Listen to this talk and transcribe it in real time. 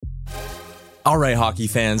All right, hockey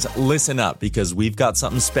fans, listen up because we've got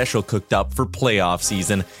something special cooked up for playoff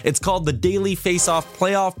season. It's called the Daily Face-Off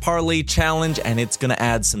Playoff Parlay Challenge, and it's going to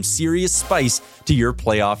add some serious spice to your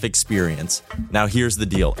playoff experience. Now, here's the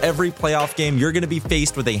deal. Every playoff game, you're going to be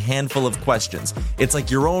faced with a handful of questions. It's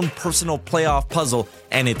like your own personal playoff puzzle,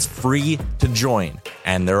 and it's free to join.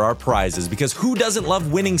 And there are prizes, because who doesn't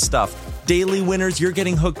love winning stuff? Daily winners, you're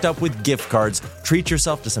getting hooked up with gift cards. Treat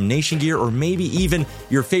yourself to some Nation gear or maybe even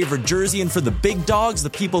your favorite jersey. And for the big dogs, the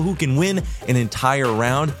people who can win an entire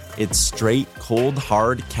round, it's straight, cold,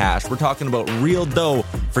 hard cash. We're talking about real dough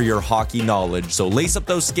for your hockey knowledge. So lace up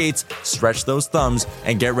those skates, stretch those thumbs,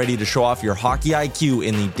 and get ready to show off your hockey IQ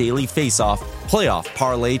in the Daily Face-Off Playoff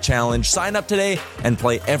Parlay Challenge. Sign up today and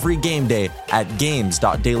play every game day at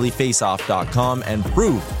games.dailyfaceoff.com and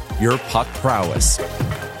prove your puck prowess.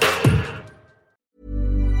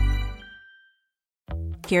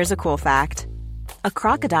 Here's a cool fact. A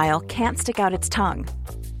crocodile can't stick out its tongue.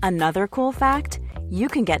 Another cool fact, you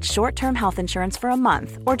can get short-term health insurance for a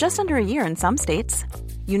month or just under a year in some states.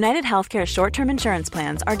 United Healthcare short-term insurance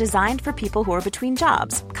plans are designed for people who are between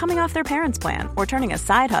jobs, coming off their parents' plan, or turning a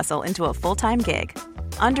side hustle into a full-time gig.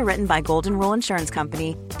 Underwritten by Golden Rule Insurance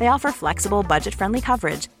Company, they offer flexible, budget-friendly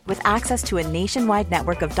coverage with access to a nationwide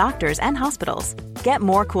network of doctors and hospitals. Get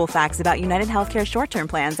more cool facts about United Healthcare short-term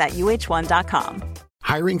plans at uh1.com.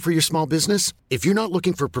 Hiring for your small business? If you're not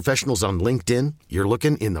looking for professionals on LinkedIn, you're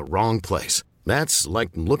looking in the wrong place. That's like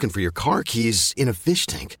looking for your car keys in a fish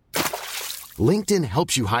tank. LinkedIn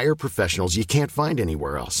helps you hire professionals you can't find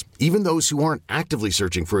anywhere else, even those who aren't actively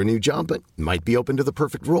searching for a new job but might be open to the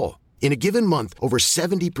perfect role. In a given month, over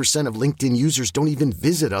 70% of LinkedIn users don't even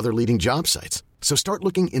visit other leading job sites. So start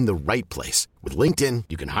looking in the right place. With LinkedIn,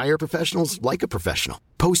 you can hire professionals like a professional.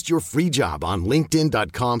 Post your free job on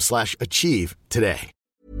linkedin.com/achieve today.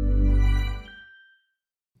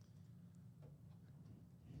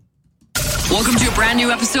 Welcome to a brand new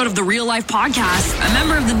episode of the Real Life Podcast, a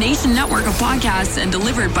member of the Nation Network of Podcasts and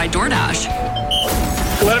delivered by DoorDash.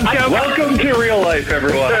 Welcome to Real Life,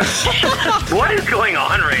 everyone. What is going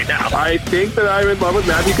on right now? I think that I'm in love with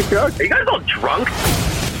Matthew Tkachuk. Are you guys all drunk?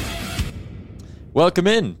 Welcome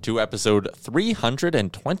in to episode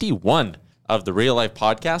 321 of the Real Life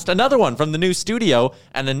Podcast. Another one from the new studio,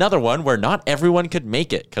 and another one where not everyone could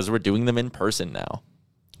make it because we're doing them in person now.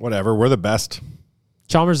 Whatever, we're the best.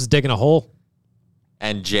 Chalmers is digging a hole.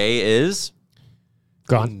 And Jay is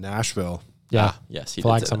gone. In Nashville. Yeah. Yes, he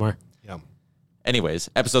flying did say somewhere. Yeah. Anyways,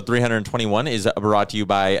 episode 321 is brought to you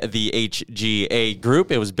by the HGA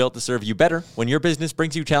Group. It was built to serve you better. When your business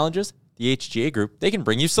brings you challenges, the HGA Group, they can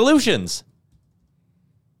bring you solutions.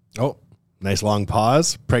 Oh, nice long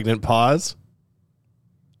pause. Pregnant pause.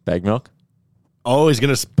 Bag milk? Oh, he's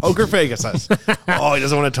going to poker face us. Oh, he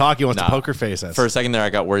doesn't want to talk. He wants to poker face us. For a second there, I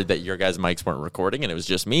got worried that your guys' mics weren't recording and it was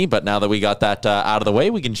just me. But now that we got that out of the way,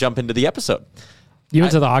 we can jump into the episode. You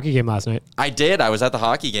went to the hockey game last night. I did. I was at the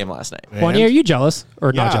hockey game last night. Bonnie, are you jealous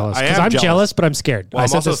or not Yeah, jealous? I Because am I'm jealous, but I'm scared. Well, I I'm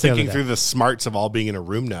said also this the other thinking day. through the smarts of all being in a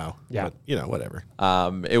room now. Yeah. But, whatever.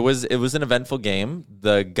 It was an eventful game.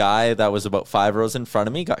 The guy that was about 5 rows in front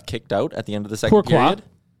of me got kicked out at the end of the second period.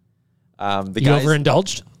 You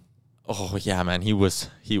overindulged? Oh yeah, man, he was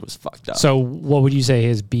fucked up. So what would you say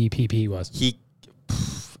his BPP was?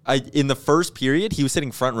 In the first period, he was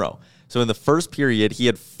sitting front row. So in the first period, he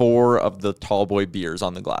had 4 of the tall boy beers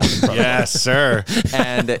on the glass. In front Yes, sir.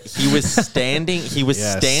 And he was standing. He was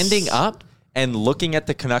standing up and looking at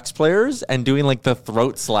the Canucks players and doing like the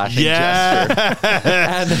throat slashing gesture.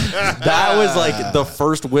 And that was like the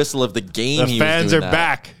first whistle of the game. The fans are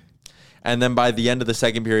back. And then by the end of the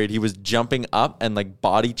second period, he was jumping up and like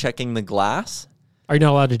body checking the glass. Are you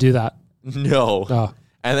not allowed to do that? No. Oh.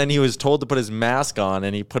 And then he was told to put his mask on,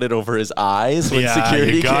 and he put it over his eyes when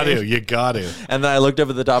security you got came. to. You got to. And then I looked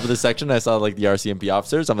up at the top of the section, and I saw like the RCMP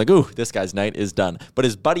officers. I'm like, ooh, this guy's night is done. But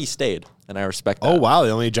his buddy stayed, and I respect that. Oh, wow.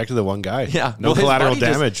 They only ejected the one guy. Yeah. No collateral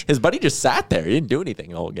damage. His buddy just sat there. He didn't do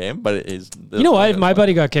anything the whole game. But You know what? If my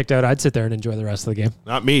buddy got kicked out, I'd sit there and enjoy the rest of the game.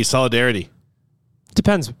 Not me. Solidarity.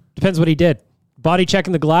 Depends what he did. Body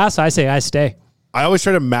checking the glass, I say I stay. I always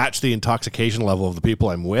try to match the intoxication level of the people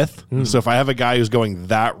I'm with. So if I have a guy who's going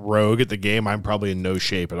that rogue at the game, I'm probably in no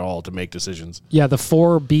shape at all to make decisions. Yeah, the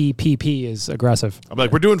 4BPP is aggressive. I'm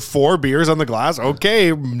like, we're doing 4 beers on the glass?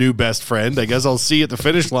 Okay, new best friend. I guess I'll see you at the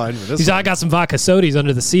finish line for this. He's I got some vodka sodas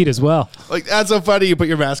under the seat as well. Like, that's so funny. You put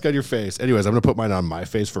your mask on your face. Anyways, I'm going to put mine on my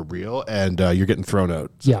face for real, and you're getting thrown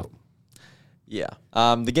out. So. Yeah.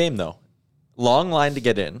 Yeah. The game, though. Long line to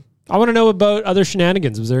get in. I want to know about other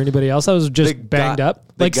shenanigans. Was there anybody else that was just banged up?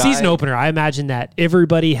 Like season opener, I imagine that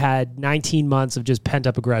everybody had 19 months of just pent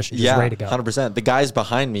up aggression, just ready to go. 100%. The guys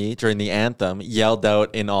behind me during the anthem yelled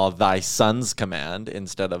out in all "Thy Son's command"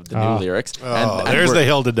 instead of the new lyrics. And there's the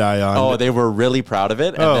hill to die on. Oh, they were really proud of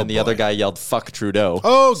it. And then the other guy yelled "Fuck Trudeau."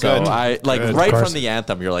 Oh, so good. Right from the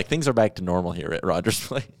anthem, you're like, things are back to normal here at Rogers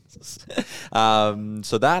Place.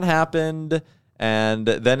 So that happened. And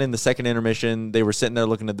then in the second intermission, they were sitting there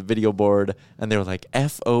looking at the video board, and they were like,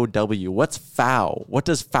 FOW, what's foul? What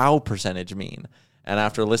does foul percentage mean? And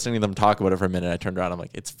after listening to them talk about it for a minute, I turned around, I'm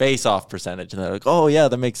like, it's face-off percentage. And they're like, oh, yeah,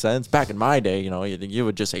 that makes sense. Back in my day, you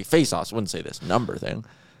would just say face-offs, wouldn't say this number thing.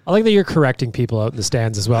 I like that you're correcting people out in the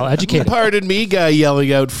stands as well. Educated. Pardon me, guy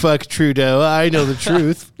yelling out, fuck Trudeau. I know the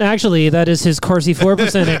truth. Actually, that is his Corsi 4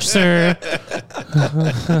 percentage, sir.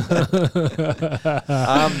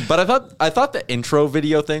 But I thought the intro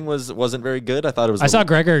video thing wasn't very good. I thought it was. I saw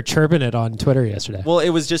Gregor chirping it on Twitter yesterday. Well, it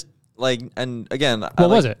was just like, and again,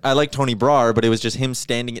 was it? I like Tony Brar, but it was just him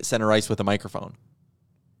standing at center ice with a microphone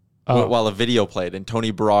while a video played, and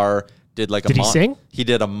Tony Brar did like he sing? He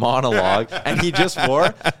did a monologue, and he just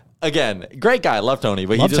wore. Again, great guy, love Tony,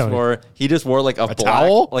 but he just wore like a black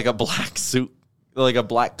towel? like a black suit, like a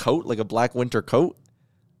black coat, like a black winter coat,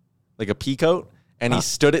 like a pea coat, and he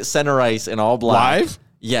stood at center ice in all black. Live?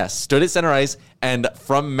 Yes, stood at center ice and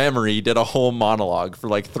from memory did a whole monologue for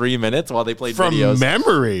like 3 minutes while they played From videos.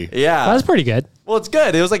 memory? Yeah. That was pretty good. Well, it's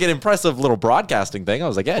good. It was like an impressive little broadcasting thing. I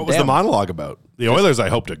was like, yeah, What was the monologue about? The Oilers, I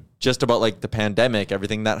hope to. Just about like the pandemic,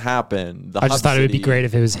 everything that happened. I just thought it would be great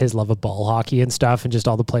if it was his love of ball hockey and stuff and just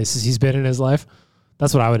all the places he's been in his life.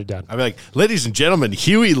 That's what I would have done. I'd be like, ladies and gentlemen,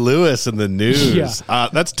 Huey Lewis in the news. Yeah.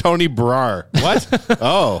 That's Tony Brar. What?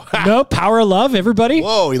 Oh. No, power of love, everybody.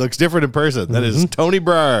 Whoa, he looks different in person. That is Tony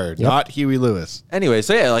Brar, not Huey Lewis. Anyway,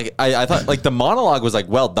 so yeah, like I thought like the monologue was like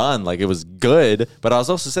well done. Like it was good. But I was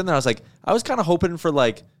also sitting there, I was like, I was kind of hoping for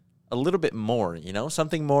like a little bit more,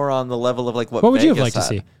 something more on the level of like what would Vegas you have liked to had.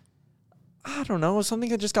 see? I don't know. Something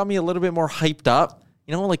that just got me a little bit more hyped up.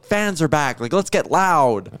 Like fans are back. Like, let's get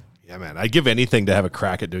loud. Yeah, man. I'd give anything to have a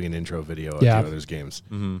crack at doing an intro video at the Oilers games.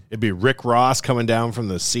 Mm-hmm. It'd be Rick Ross coming down from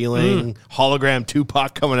the ceiling, hologram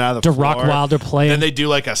Tupac coming out of the floor. Rock Wilder playing. Then they do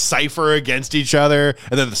like a cipher against each other,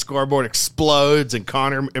 and then the scoreboard explodes, and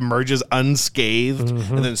Connor emerges unscathed,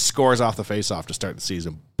 and then scores off the faceoff to start the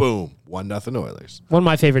season. Boom. 1-0 Oilers. One of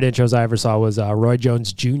my favorite intros I ever saw was Roy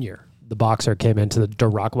Jones Jr., the boxer, came into the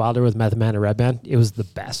Rock Wilder with Method Man and Redman. It was the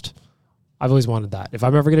best. I've always wanted that. If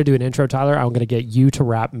I'm ever going to do an intro, Tyler, I'm going to get you to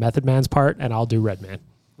rap Method Man's part, and I'll do Redman.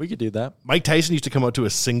 We could do that. Mike Tyson used to come out to a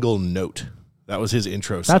single note. That was his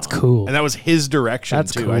intro song. That's cool. And that was his direction,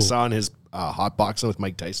 That's too. cool. I saw in his Hot Boxing with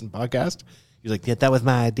Mike Tyson podcast. He was like, yeah, that was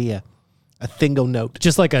my idea. A single note.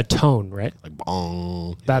 Just like a tone, right? Like,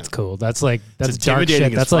 bong. That's cool. That's dark intimidating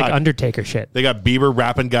shit. as That's like fuck. Undertaker shit. They got Bieber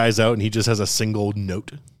rapping guys out, and he just has a single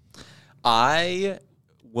note. I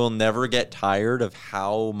will never get tired of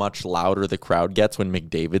how much louder the crowd gets when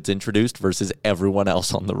McDavid's introduced versus everyone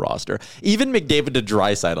else on the roster. Even McDavid to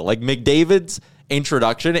Draisaitl. Like, McDavid's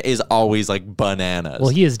introduction is always, like, bananas.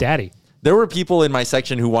 Well, he is daddy. There were people in my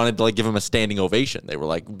section who wanted to, like, give him a standing ovation. They were,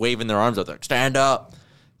 like, waving their arms out there. Stand up.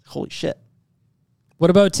 Holy shit. What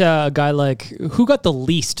about a guy like, who got the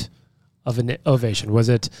least of an ovation? Was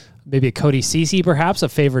it maybe a Cody Ceci, perhaps, a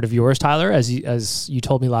favorite of yours, Tyler, as you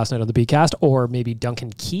told me last night on the Bcast, or maybe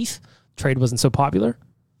Duncan Keith? Trade wasn't so popular.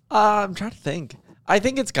 I'm trying to think. I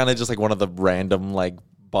think it's kind of just like one of the random like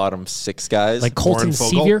bottom six guys, like Colton Warren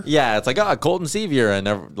Fogle? Sevier. Yeah, it's like Colton Sevier,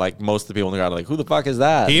 and like most of the people in the crowd are like, "Who the fuck is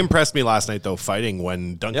that?" He impressed me last night, though, fighting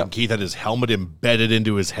when Duncan Keith had his helmet embedded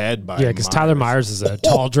into his head by because Tyler Myers is a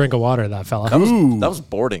tall drink of water. That fella. That was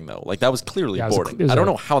boarding though. Like that was clearly boarding. I don't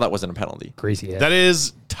know how that wasn't a penalty. Greasy. That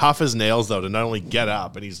is tough as nails, though, to not only get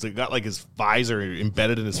up, and he's got like his visor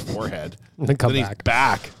embedded in his forehead. And then come he's back.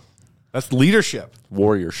 back. That's leadership.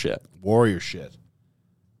 Warrior shit. Warrior shit.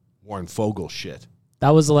 Warren Fogle shit.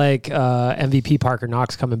 That was like MVP Parker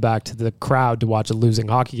Knox coming back to the crowd to watch a losing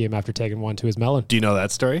hockey game after taking one to his melon. Do you know that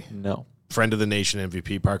story? No. Friend of the nation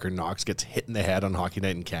MVP Parker Knox gets hit in the head on Hockey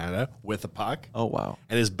Night in Canada with a puck. Oh, wow.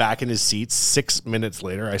 And is back in his seat 6 minutes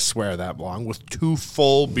later, I swear that long, with 2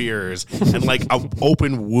 full beers and like an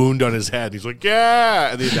open wound on his head. He's like,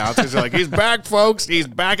 yeah. And the announcers are like, he's back, folks. He's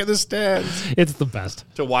back in the stands. It's the best.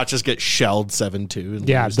 To watch us get shelled 7-2.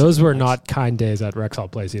 Yeah, those were not kind days at Rexall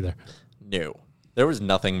Place either. No. There was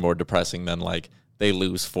nothing more depressing than like they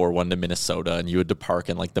lose 4-1 to Minnesota, and you had to park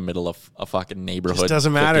in like the middle of a fucking neighborhood. It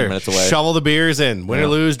doesn't 15 matter. minutes away. Shovel the beers in. Win or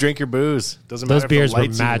lose, drink your booze. Doesn't matter. Those if the beers were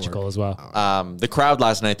lights even magical work. as well. The crowd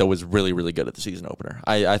last night though was really, really good at the season opener.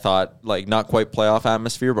 I thought like not quite playoff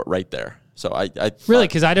atmosphere, but right there. So I Really,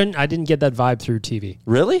 because I didn't get that vibe through TV.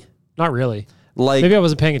 really Not really. like Maybe I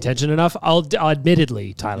wasn't paying attention enough. I'll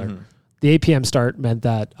admittedly, Tyler, the 8 p.m. start meant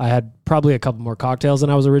that I had probably a couple more cocktails than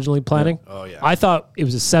I was originally planning. Oh, yeah. I thought it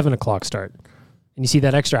was a 7 o'clock start. And you see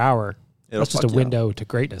that extra hour, It'll that's just a fuck you up. window to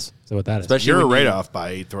greatness. So what that is. especially You're when right you- off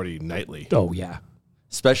by 8:30 nightly. Oh, yeah.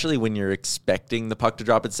 especially when you're expecting the puck to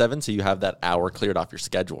drop at 7, so you have that hour cleared off your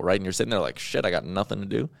schedule, right? And you're sitting there like, shit, I got nothing to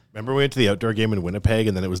do. Remember we went to the outdoor game in Winnipeg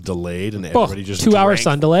and then it was delayed and everybody just 2 hour drank-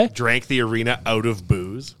 sun delay. drank the arena out of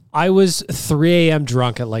booze. I was 3 a.m.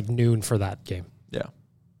 drunk at like noon for that game. Yeah.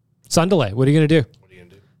 Sun delay. What are you going to do?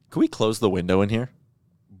 Can we close the window in here?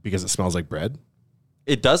 Because it smells like bread.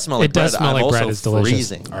 It does smell like It does bread. smell I'm like also bread. It's delicious.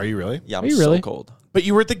 freezing. Are you really? Yeah, I'm Are you so really? cold. But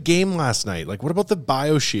you were at the game last night. Like, what about the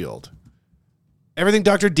BioShield? Everything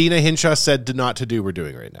Dr. Dina Hinshaw said not to do, we're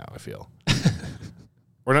doing right now, I feel.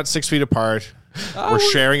 We're not 6 feet apart. We're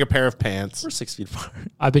sharing a pair of pants. We're 6 feet apart.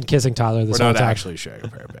 I've been kissing Tyler this We're whole not time. actually sharing a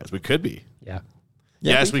pair of pants. We could be. Yeah.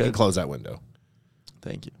 Yeah, Yes, we can could. close that window.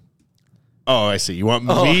 Thank you. Oh, I see. You want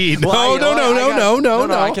Oh, me? well,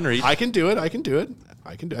 No. I can reach. I can do it.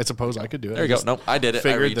 I suppose I could do it. There you go. Nope, I did it. I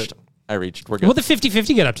figured reached. that- I reached. We're good. What the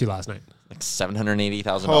 50-50 get up to last night? Like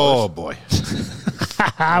 $780,000. Oh, boy.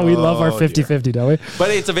 We love our Oh, dear. 50-50, don't we? But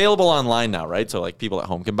it's available online now, right? So like people at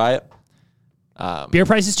home can buy it. Beer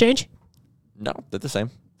prices change? No, they're the same.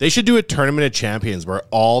 They should do a tournament of champions where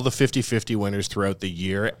all the 50-50 winners throughout the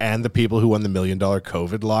year and the people who won the $1 million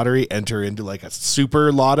COVID lottery enter into like a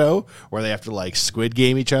super lotto where they have to like Squid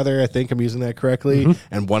Game each other. I think I'm using that correctly.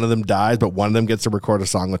 And one of them dies, but one of them gets to record a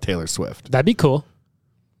song with Taylor Swift. That'd be cool.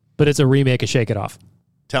 But it's a remake of Shake It Off.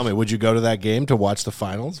 Tell me, would you go to that game to watch the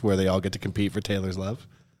finals where they all get to compete for Taylor's love?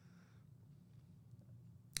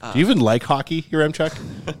 Do you even like hockey,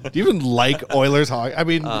 Yaremchuk? Do you even like Oilers hockey? I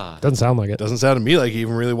mean, Doesn't sound like it. doesn't sound to me like you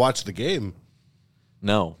even really watched the game.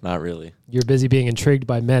 No, not really. You're busy being intrigued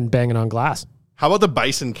by men banging on glass. How about the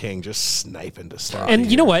Bison King just sniping to start? And the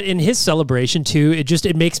you know year? what? In his celebration too,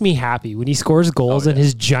 it makes me happy when he scores goals and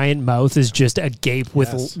his giant mouth is just agape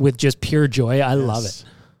with just pure joy. I love it.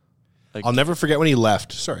 I'll never forget when he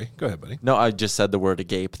left. Sorry, go ahead, buddy. No, I just said the word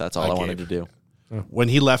agape. That's all I wanted to Agape. do. When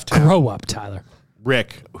he left town, Grow up, Tyler.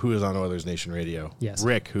 Rick, who is on Oilers Nation Radio, Yes.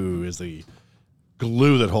 Rick, who is the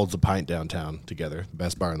glue that holds the pint downtown together, the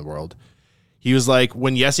best bar in the world. He was like,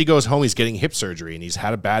 when Yessie goes home, he's getting hip surgery and he's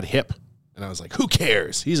had a bad hip. And I was like, who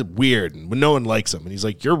cares? He's weird and no one likes him. And he's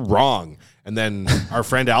like, you're wrong. And then our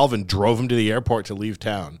friend Alvin drove him to the airport to leave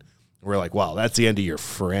town. And we're like, wow, that's the end of your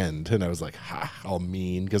friend. And I was like, ha, all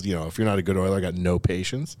mean. Because, you know, if you're not a good Oiler, I got no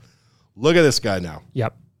patience. Look at this guy now.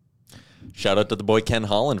 Yep. Shout out to the boy Ken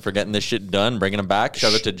Holland for getting this shit done, bringing him back.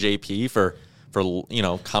 Shout out to JP for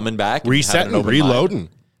coming back, and Reset having an and open mind. reloading.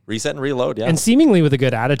 Reset and reload. Yeah, And seemingly with a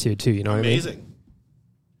good attitude too, you know what I mean?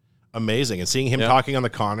 Amazing. And seeing him Yeah. talking on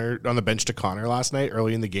the bench to Connor last night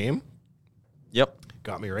early in the game Yep.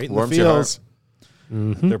 got me right in Warms the your heart. feels.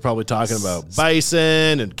 They're probably talking about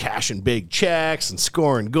Bison and cashing big checks and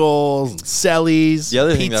scoring goals and sellies. The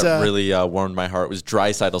other thing pizza. that really warmed my heart was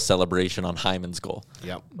Draisaitl's celebration on Hyman's goal.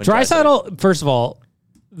 Yep. When Draisaitl, first of all,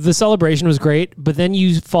 the celebration was great, but then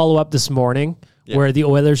you follow up this morning where the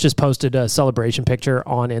Oilers just posted a celebration picture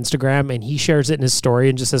on Instagram and he shares it in his story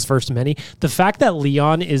and just says first to many. The fact that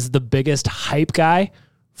Leon is the biggest hype guy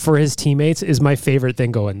for his teammates is my favorite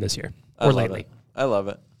thing going this year or lately. I love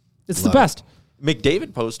it. It's the best.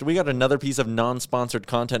 McDavid posted. We got another piece of non-sponsored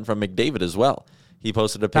content from McDavid as well. He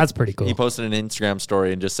posted a pic. That's pretty cool. He posted an Instagram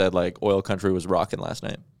story and just said like Oil Country was rocking last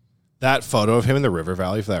night. That photo of him in the River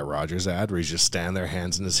Valley for that Rogers ad where he's just standing there,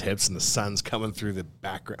 hands in his hips, and the sun's coming through the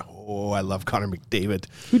background. Oh, I love Connor McDavid.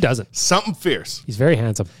 Who doesn't? Something fierce. He's very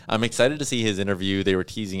handsome. I'm excited to see his interview. They were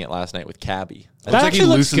teasing it last night with Cabby. That Looks like he actually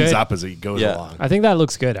looks loosens good. up as he goes Yeah. along. I think that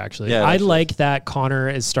looks good, actually. Yeah, it I actually like that Connor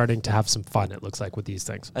is starting to have some fun, it looks like, with these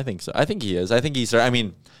things. I think so. I think he is. I think he's. I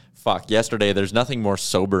mean, fuck. Yesterday, there's nothing more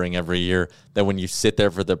sobering every year than when you sit there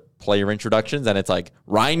for the player introductions and it's like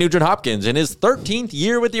Ryan Nugent-Hopkins in his 13th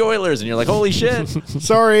year with the Oilers, and you're like, holy shit.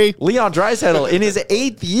 Sorry. Leon Draisaitl in his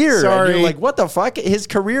 8th year. And Sorry. you're like, what the fuck? His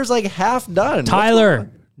career's like half done. Tyler,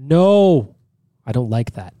 no. I don't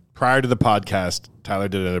like that. Prior to the podcast, Tyler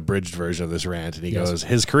did an abridged version of this rant, and he goes,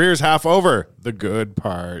 his career's half over. The good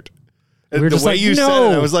part. were The just way like, you said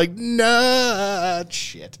no. it, I was like, nah,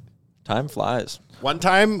 shit. Time flies. One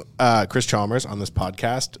time, Chris Chalmers on this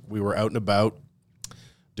podcast, we were out and about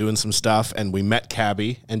doing some stuff, and we met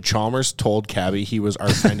Cabby, and Chalmers told Cabby he was our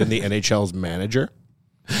friend in the NHL's manager.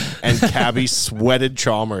 And Cabby sweated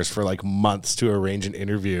Chalmers for like months to arrange an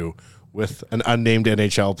interview with an unnamed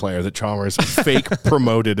NHL player that Chalmers fake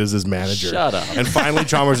promoted as his manager. Shut up. And finally,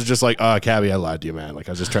 Chalmers was just like, Cabby, I lied to you, man. Like,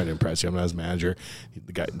 I was just trying to impress you. I'm not his manager.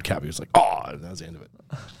 The guy, Cabby was like, and that was the end of it.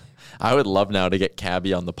 I would love now to get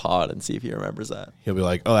Cabby on the pod and see if he remembers that. He'll be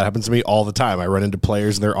like, that happens to me all the time. I run into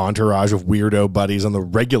players and their entourage of weirdo buddies on the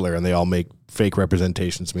regular, and they all make fake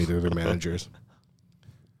representations to me. They're their managers.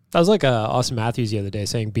 That was like Austin Matthews the other day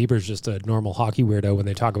saying Bieber's just a normal hockey weirdo when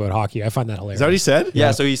they talk about hockey. I find that hilarious. Is that what he said?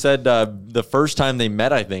 Yeah, so he said the first time they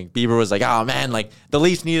met, I think, Bieber was like, oh, man, like, the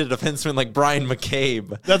Leafs needed a defenseman like Brian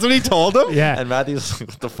McCabe. That's what he told him? Yeah. And Matthews was like,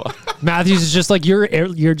 what the fuck? Matthews is just like, you're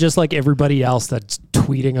just like everybody else that's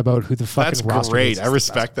tweeting about who the fucking That's roster great. is. I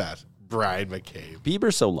respect that. Brian McCabe.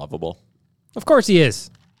 Bieber's so lovable. Of course he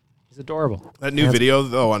is. He's adorable. That new video,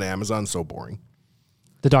 though, on Amazon, so boring.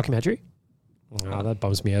 The documentary? Oh, that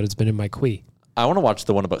bums me out. It's been in my queue. I want to watch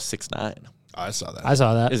the one about 6ix9ine. I saw that. I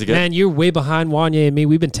saw that. Is it good? Man, you're way behind Wanye and me.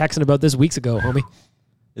 We've been texting about this weeks ago, homie.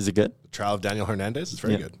 Is it good? The Trial of Daniel Hernandez. It's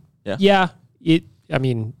very good. Yeah. It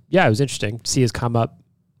was interesting to see his come up,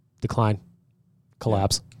 decline,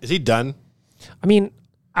 collapse. Is he done? I mean,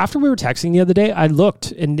 after we were texting the other day, I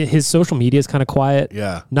looked and his social media is kind of quiet.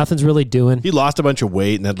 Yeah. Nothing's really doing. He lost a bunch of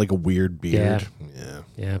weight and had like a weird beard.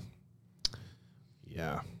 Yeah.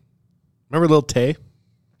 Yeah. Remember Lil Tay?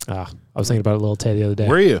 I was thinking about it a little Tay the other day.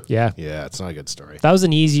 Were you? Yeah. Yeah, it's not a good story. That was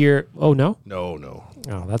an easier. Oh, no? No.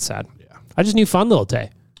 Oh, that's sad. Yeah. I just knew fun little Tay.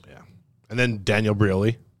 Yeah. And then Daniel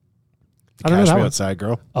Brioli. I don't know that one. Outside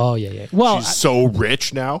girl. Oh, yeah. Well, she's so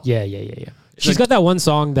rich now. Yeah. She's got that one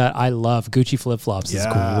song that I love, Gucci Flip Flops. It's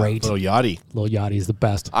great. Little Yachty. Lil Yachty is the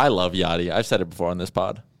best. I love Yachty. I've said it before on this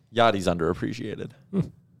pod. Yachty's underappreciated.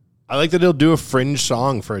 I like that he'll do a fringe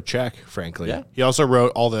song for a check, frankly. Yeah. He also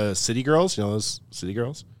wrote all the City Girls. You know those City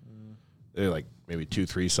Girls? They're like maybe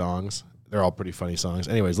 2-3 songs. They're all pretty funny songs.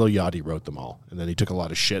 Anyways, Lil Yachty wrote them all. And then he took a lot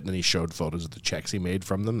of shit and then he showed photos of the checks he made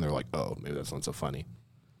from them. They're like, oh, maybe that's not so funny.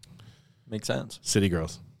 Makes sense. City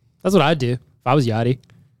Girls. That's what I'd do. If I was Yachty,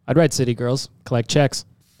 I'd write City Girls, collect checks.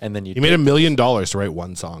 And then you He made $1 million to write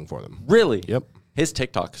one song for them. Really? Yep. His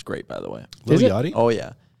TikTok is great, by the way. Lil it? Yachty? Oh,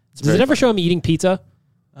 yeah. Does it ever show him eating pizza?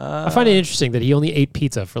 I find it interesting that he only ate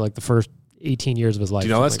pizza for like the first 18 years of his life. Do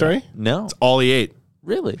you know that story? Like No. It's all he ate.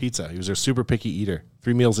 Really? Pizza. He was a super picky eater.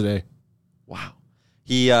 3 meals a day. Wow.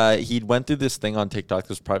 He went through this thing on TikTok. This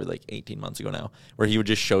was probably like 18 months ago now, where he would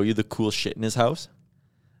just show you the cool shit in his house.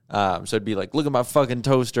 So it'd be like, look at my fucking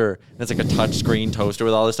toaster. And it's like a touch screen toaster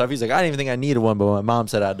with all this stuff. He's like, I didn't even think I needed one, but my mom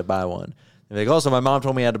said I had to buy one. And like, also, my mom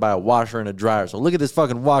told me I had to buy a washer and a dryer. So look at this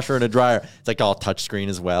fucking washer and a dryer. It's like all touch screen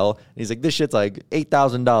as well. And he's like, this shit's like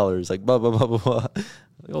 $8,000. Like, blah, blah, blah, blah, blah.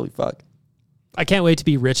 Like, holy fuck. I can't wait to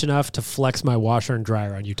be rich enough to flex my washer and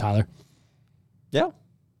dryer on you, Tyler. Yeah.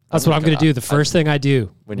 That's what I'm going to do. The first thing I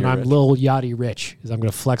do when you're I'm rich. Lil Yachty rich is I'm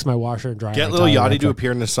going to flex my washer and dryer. Get on Lil Tyler Yachty to Redford.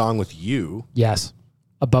 appear in a song with you Yes.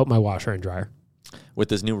 About my washer and dryer. With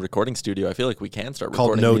this new recording studio, I feel like we can start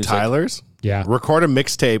called recording No music. Tylers. Yeah. Record a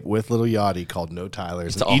mixtape with Lil Yachty called No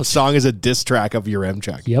Tylers. It's And all- each song is a diss track of your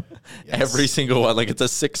M-Check. Yep. Every single one. Like, it's a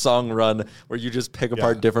 6-song run where you just pick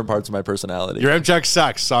apart different parts of my personality. Your M-Check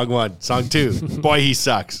sucks. Song 1. Song 2. Boy, he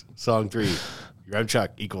sucks. Song 3. Your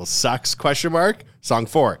M-Check equals sucks, question mark. Song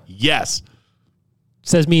 4. Yes.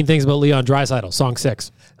 Says mean things about Leon Draisaitl. Song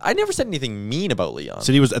 6. I never said anything mean about Leon.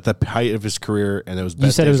 Said he was at the height of his career and it was You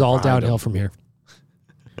best said it days was all behind downhill him. from here.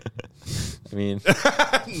 I mean,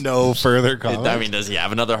 No further comment. does he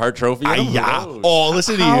have another Hart Trophy? in him? Who yeah. knows? Oh,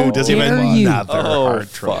 listen to How you. Does he have dare you. another Oh, Hart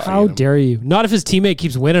fuck. Trophy? How in him? dare you? Not if his teammate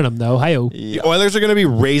keeps winning them, though. Hi-yo. The Oilers are going to be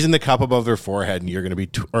raising the cup above their forehead, and you're going to be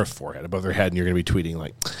forehead above their head, and you're going to be tweeting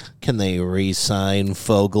like, "Can they re-sign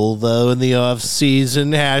Fogle though in the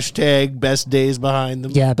off-season? Hashtag best days behind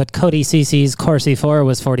them." Yeah, but Cody Cece's Corsi 4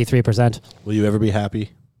 was 43%. Will you ever be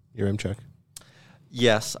happy? Your M-Check.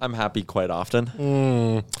 Yes, I'm happy quite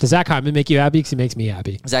often. Does Zach Hyman make you happy? Because he makes me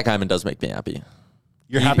happy. Zach Hyman does make me happy.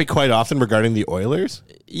 You're happy quite often regarding the Oilers.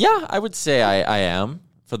 Yeah, I would say I am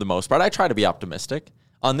for the most part. I try to be optimistic.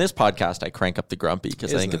 On this podcast, I crank up the grumpy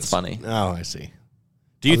because I think it's funny. Oh, I see.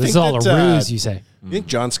 Do you This think is all that, a ruse, you say? You think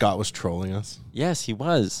John Scott was trolling us? Yes, he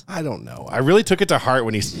was. I don't know. I really took it to heart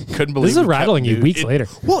when he couldn't believe This is we rattling kept you weeks it- later.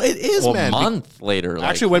 Well, it is, Well, man. a month later. I like,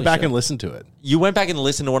 actually went holy back shit. and listened to it. You went back and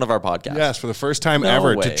listened to one of our podcasts. Yes, for the first time No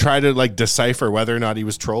ever way. to try to like decipher whether or not he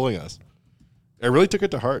was trolling us. I really took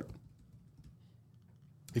it to heart.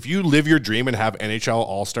 If you live your dream and have NHL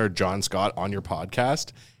All-Star John Scott on your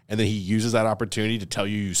podcast and then he uses that opportunity to tell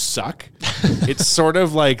you suck. It's sort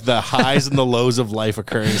of like the highs and the lows of life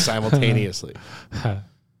occurring simultaneously.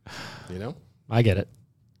 You know? I get it.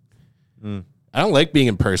 I don't like being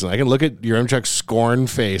in person. I can look at Yaremchuk's scorn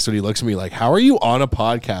face when he looks at me like, how are you on a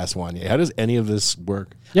podcast, Wanye? How does any of this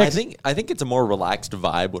work? Yeah, I think it's a more relaxed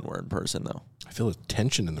vibe when we're in person, though. I feel a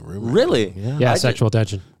tension in the room. Really? Yeah, sexual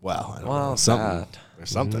tension. Well, I don't Well, know. Something. that. There's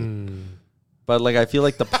something. But like, I feel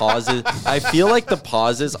like the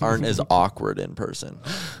pauses aren't as awkward in person.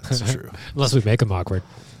 That's true. Unless we make them awkward.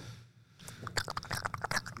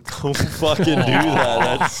 Don't fucking do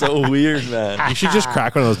that. That's so weird, man. You should just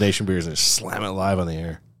crack one of those Nation beers and just slam it live on the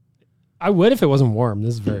air. I would if it wasn't warm.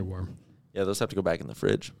 This is very warm. Yeah, those have to go back in the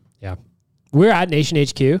fridge. Yeah. We're at Nation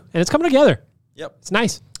HQ, and it's coming together. Yep. It's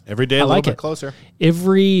nice. Every day a I little like bit it. closer.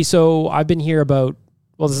 So I've been here about,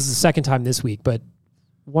 well, this is the second time this week, but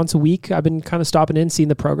once a week I've been kind of stopping in, seeing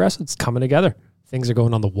the progress. It's coming together. Things are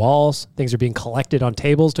going on the walls. Things are being collected on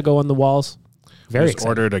tables to go on the walls. Very Just exciting.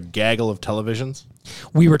 ordered a gaggle of televisions.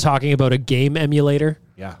 We were talking about a game emulator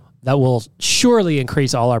Yeah. that will surely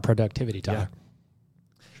increase all our productivity, Tyler.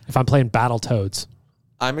 If I'm playing Battletoads.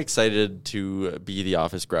 I'm excited to be the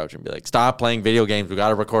office grouch and be like, stop playing video games. We got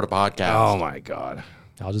to record a podcast. Oh my God.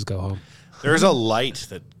 I'll just go home. There's a light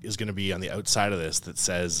that is going to be on the outside of this that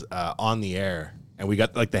says on the air. And we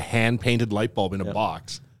got like the hand painted light bulb in a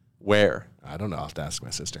box. Where? I don't know. I'll have to ask my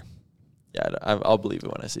sister. Yeah, I'll believe it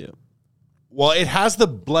when I see it. Well, it has the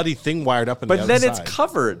bloody thing wired up in the But outside. then it's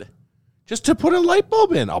covered. Just to put a light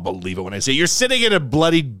bulb in. I'll believe it when I see it. You're sitting in a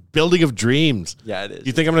bloody building of dreams. Yeah, it is.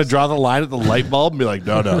 You think I'm going to draw the line at the light bulb and be like,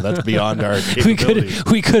 no, that's beyond our capability.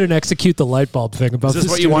 We couldn't execute the light bulb thing above. Is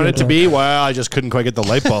this what you want it to be? Well, I just couldn't quite get the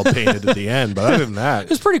light bulb painted at the end. But other than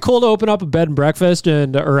that, It's pretty cool to open up a bed and breakfast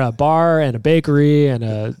or a bar and a bakery and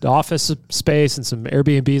an office space and some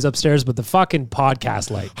Airbnbs upstairs, but the fucking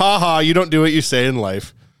podcast light. haha, you don't do what you say in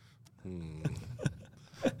life.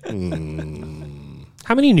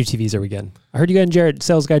 How many new TVs are we getting? I heard you and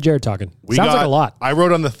sales guy Jared talking. Sounds like a lot. I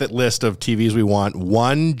wrote on the list of TVs we want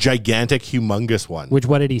one gigantic, humongous one.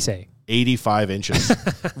 What did he say? 85 inches.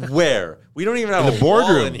 Where? We don't even have In the a wall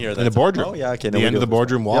boardroom. in here. In the that's- boardroom. Oh, yeah. Okay. The we end do of the have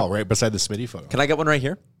boardroom wall, Yep. right beside the Smitty photo. Can I get one right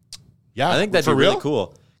here? Yeah. I think that'd for be really real?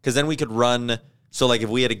 cool. Because then we could run. So, like, if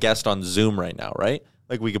we had a guest on Zoom right now, right?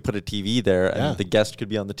 Like, we could put a TV there, and Yeah. the guest could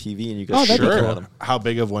be on the TV, and you could Oh, that'd be share cool. them. How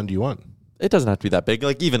big of one do you want? It doesn't have to be that big.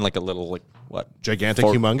 Like, even like a little, like, what? Gigantic,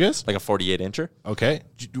 Four- humongous? Like a 48-incher. Okay.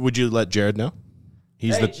 Would you let Jared know?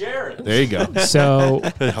 He's Jared. There you go. So,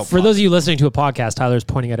 for those of you listening to a podcast, Tyler's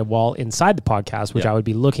pointing at a wall inside the podcast, which Yeah. I would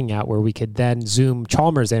be looking at, where we could then zoom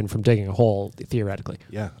Chalmers in from digging a hole, theoretically.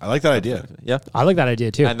 Yeah, I like that idea. Yeah. I like that idea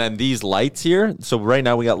too. And then these lights here. So right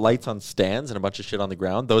now we got lights on stands and a bunch of shit on the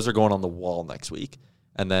ground. Those are going on the wall next week.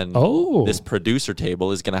 And then this producer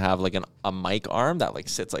table is going to have like a mic arm that like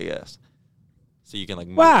sits like this. So you can like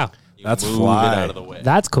move, Wow. you can That's move fly. it out of the way.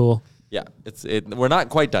 That's cool. Yeah, we're not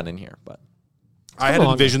quite done in here, but I had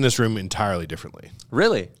along. envisioned this room entirely differently.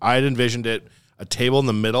 really, I had envisioned it a table in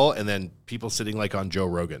the middle and then people sitting like on Joe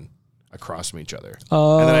Rogan across from each other.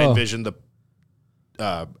 And then I envisioned the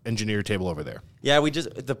engineer table over there. yeah.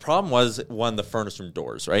 The problem was the furnace room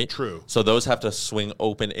doors, right? True. So those have to swing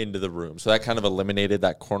open into the room. So that kind of eliminated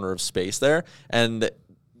that corner of space there, and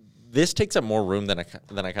this takes up more room than I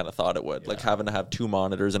kind of thought it would. Like having to have 2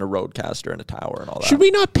 monitors and a Rodecaster and a tower and all that. Should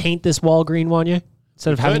we not paint this wall green, Wanya?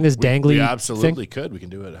 Instead of having this dangly We absolutely thing? could. We can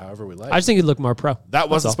do it however we like. I just think it'd look more pro. that wasn't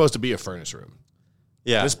That's all. supposed to be a furnace room.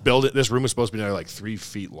 Yeah, This room was supposed to be like 3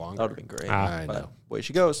 feet long. that would have been great. I But know. away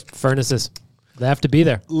she goes. Furnaces. They have to be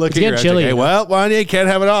there. Look It's at your getting chilly. Hey, well, Wanya, you can't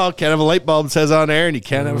have it all. Can't have a light bulb that says on air, and you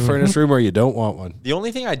can't have a furnace room where you don't want one. The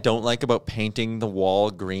only thing I don't like about painting the wall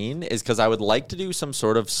green is because I would like to do some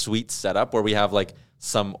sort of sweet setup where we have like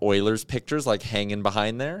some Oilers pictures like hanging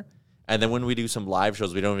behind there. And then when we do some live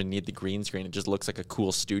shows, we don't even need the green screen. It just looks like a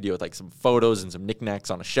cool studio with like some photos and some knickknacks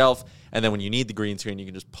on a shelf. And then when you need the green screen, you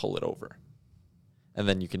can just pull it over. And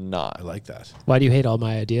then you can not. I like that. Why do you hate all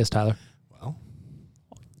my ideas, Tyler? Well,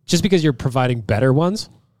 Just because you're providing better ones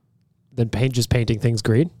than just painting things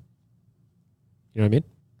green? You know what I mean?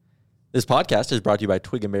 This podcast is brought to you by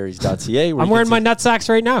twigandberries.ca. I'm wearing my nut sacks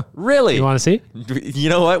right now. Really? You want to see? You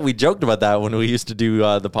know what? We joked about that when we used to do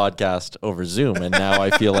the podcast over Zoom, and now I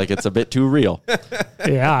feel like it's a bit too real.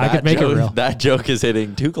 Yeah, I could make it real. That joke is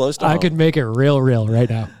hitting too close to I home. could make it real right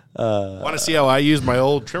now. want to see how I use my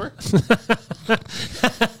old trimmer?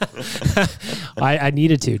 I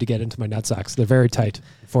needed to get into my nut sacks. They're very tight,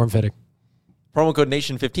 form-fitting. Promo code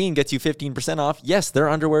NATION15 gets you 15% off. Yes, their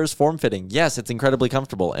underwear is form-fitting. Yes, it's incredibly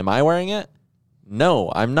comfortable. Am I wearing it? No,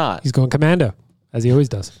 I'm not. He's going commando, as he always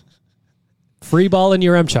does. Free ball in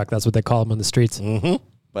your M-Chuck. That's what they call them on the streets.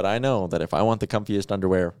 But I know that if I want the comfiest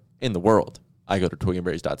underwear in the world, I go to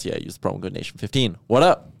twigandberries.ca. Use the promo code Nation15. What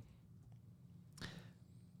up?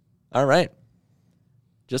 All right.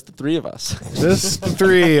 Just the three of us. Just the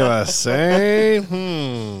three of us, eh?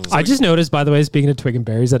 I just noticed, by the way, speaking of Twig and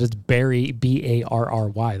Berries, that it's Barry,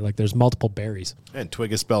 B-A-R-R-Y. Like there's multiple berries. And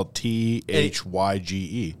Twig is spelled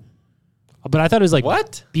T-H-Y-G-E. But I thought it was like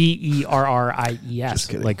What? B-E-R-R-I-E-S. Just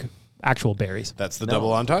kidding. Like actual berries. That's the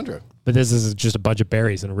double entendre. But this is just a bunch of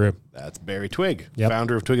berries in a room. That's Barry Twig, Yep.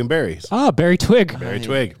 founder of Twig and Berries. Ah, Barry Twig. Barry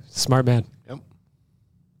Twig. Smart man. Yep.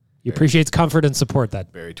 He appreciates comfort and support,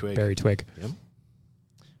 that Barry Twig. Barry Twig. Yep.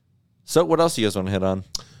 So what else do you guys want to hit on?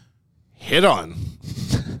 Hit on.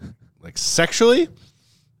 Like sexually?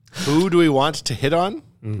 Who do we want to hit on?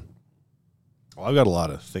 Well, I've got a lot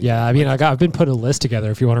of things. Yeah, I mean, I've been putting a list together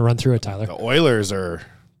if you want to run through it, Tyler. The Oilers are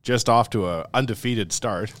just off to a undefeated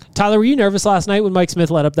start. Tyler, were you nervous last night when Mike Smith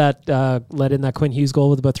let in that Quinn Hughes goal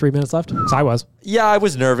with about 3 minutes left? Because I was. Yeah, I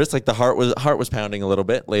was nervous. Like the heart was pounding a little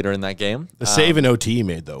bit later in that game. The save in OT he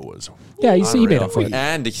made, though, was Yeah, you see, he made up for it.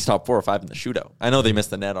 And he stopped 4 or 5 in the shootout. I know they missed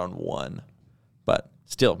the net on one, but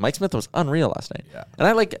still, Mike Smith was unreal last night. Yeah.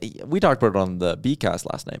 And we talked about it on the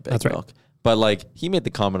B-cast last night, Big That's right. Milk. But like he made the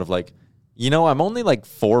comment of like, I'm only like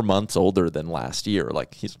 4 months older than last year.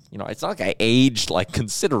 Like he's, it's not like I aged like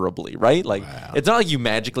considerably, right? Like it's not like you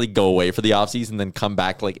magically go away for the offseason and then come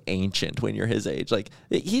back like ancient when you're his age. Like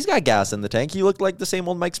he's got gas in the tank. He looked like the same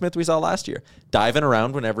old Mike Smith we saw last year, diving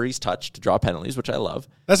around whenever he's touched to draw penalties, which I love.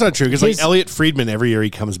 That's not true, because like Elliot Friedman, every year he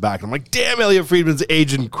comes back. And I'm like, damn, Elliot Friedman's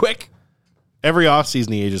aging quick. Every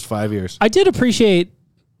offseason he ages 5 years. Did you appreciate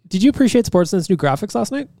Sportsnet's new graphics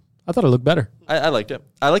last night? I thought it looked better. I liked it.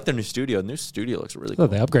 I like their new studio. The new studio looks really I cool.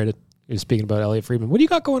 thought they upgraded. You're speaking about Elliot Friedman. What do you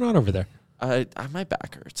got going on over there? My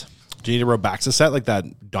back hurts. Do you need a Robaxa set like that?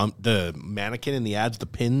 The mannequin in the ads, the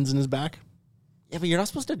pins in his back? Yeah, but you're not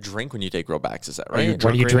supposed to drink when you take Robaxacet, right? you What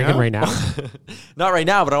are you drunk right drinking now? right now? Not right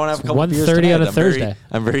now, but I want to have a couple beers 1:30 tonight. on a Thursday.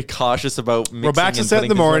 I'm very cautious about mixing Robaxa and set in putting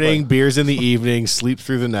the things morning, away. beers in the evening, sleep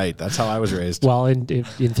through the night. That's how I was raised. Well, in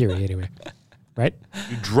theory, anyway. Right?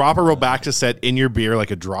 You drop a Robaxa set in your beer like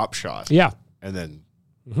a drop shot. Yeah. And then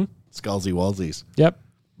Skullsy Wallsies. Yep.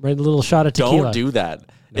 Right, a little shot of tequila. Don't do that.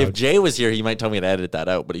 If Jay was here, he might tell me to edit that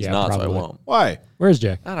out, but he's Yeah, not, so probably. I won't. Why? Where's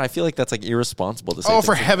Jay? I don't know, I feel like that's like irresponsible to say. Oh,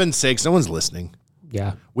 for things. heaven's sakes, no one's listening.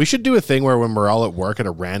 Yeah. We should do a thing where when we're all at work at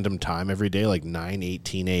a random time every day, like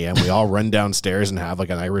 9:18 a.m., we all run downstairs and have like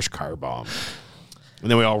an Irish car bomb. And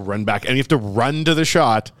then we all run back. And you have to run to the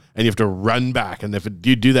shot, and you have to run back. And if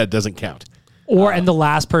you do that, it doesn't count. And the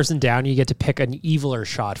last person down, you get to pick an eviler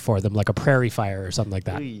shot for them, like a prairie fire or something like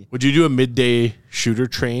that. Would you do a midday shooter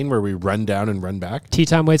train where we run down and run back? Tea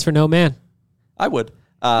time waits for no man. I would.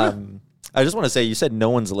 I just want to say, you said no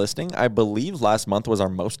one's listening. I believe last month was our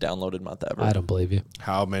most downloaded month ever. I don't believe you.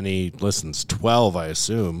 How many listens? 12, I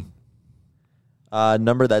assume.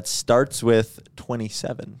 Number that starts with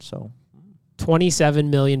 27. So 27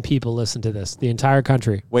 million people listen to this, the entire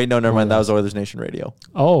country. wait, no, never mind. That was Oilers Nation Radio.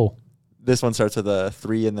 Oh, This one starts with a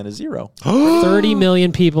 3 and then a 0. 30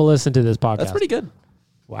 million people listen to this podcast. That's pretty good.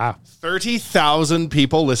 Wow. 30,000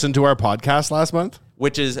 people listened to our podcast last month.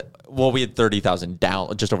 Which is, well, we had 30,000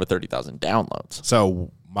 just over 30,000 downloads.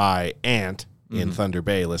 So my aunt in Thunder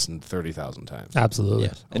Bay listened 30,000 times. Absolutely.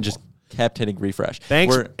 Yes. And just kept hitting refresh.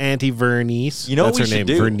 Thanks, We're- Auntie Vernice. You know That's what we her should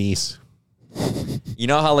name, do? Vernice. You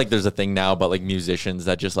know how like there's a thing now about like musicians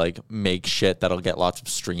that just like make shit that'll get lots of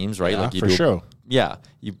streams, right? Yeah, like you for do sure. Yeah,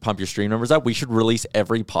 you pump your stream numbers up. We should release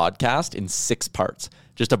every podcast in 6 parts,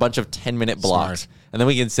 just a bunch of 10-minute blocks, and then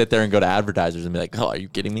we can sit there and go to advertisers and be like, "Oh, are you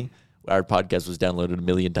kidding me? Our podcast was downloaded 1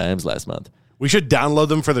 million times last month." We should download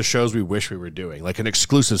them for the shows we wish we were doing, like an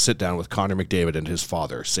exclusive sit down with Connor McDavid and his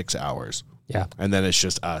father, 6 hours. Yeah. And then it's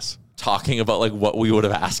just us. Talking about like what we would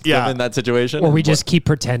have asked Yeah. them in that situation. Or we just keep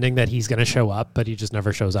pretending that he's going to show up, but he just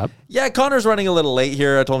never shows up. Yeah, Connor's running a little late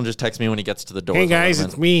here. I told him just text me when he gets to the door. Hey guys,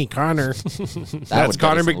 it's me, Connor. That That's would get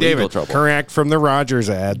Connor us in legal McDavid. trouble. Correct, from the Rogers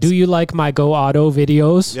ads. Do you like my Go Auto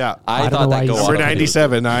videos? Yeah. I don't thought know that why go he's- Number on.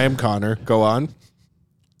 97, I am Connor. Go on.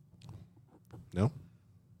 No?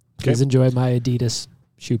 Please enjoy my Adidas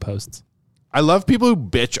shoe posts. I love people who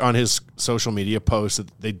bitch on his social media posts that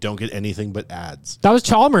they don't get anything but ads. That was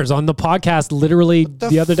Chalmers on the podcast literally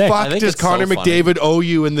the other day. Fuck I think does it's so Connor funny. McDavid owe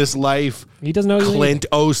you in this life? He doesn't know you Clint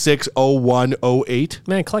 060108.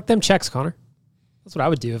 Man, collect them checks, Connor. That's what I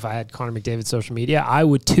would do if I had Connor McDavid's social media. I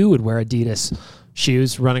would wear Adidas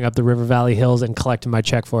shoes running up the River Valley Hills and collecting my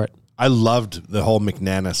check for it. I loved the whole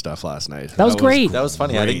McNana stuff last night. That was great. That was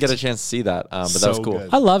funny. I didn't Great. get a chance to see that, but that So was cool. good.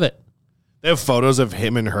 I love it. They have photos of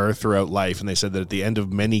him and her throughout life, and they said that at the end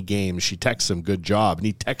of many games, she texts him, "Good job," and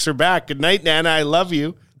he texts her back, "Good night, Nana, I love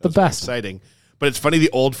you." The best. Exciting. But it's funny, the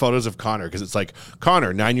old photos of Connor, because it's like,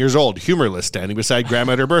 Connor, 9 years old, humorless, standing beside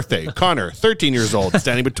grandma at her birthday. Connor, 13 years old,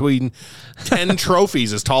 standing between 10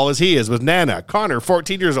 trophies as tall as he is with Nana. Connor,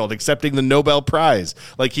 14 years old, accepting the Nobel Prize.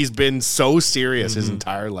 Like, he's been so serious his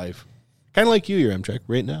entire life. Kind of like you, your M-Check,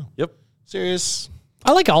 right now. Yep. Serious.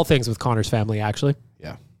 I like all things with Connor's family, actually.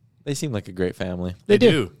 Yeah. They seem like a great family. They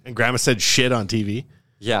do. And grandma said shit on TV.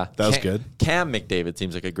 Yeah. That was good. Cam McDavid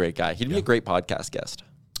seems like a great guy. He'd be a great podcast guest.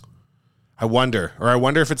 I wonder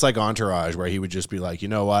if it's like Entourage, where he would just be like, you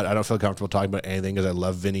know what? I don't feel comfortable talking about anything because I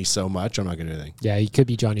love Vinny so much. I'm not going to do anything. Yeah, he could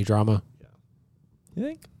be Johnny Drama. You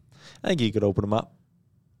think? I think you could open him up.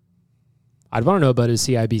 I'd want to know about his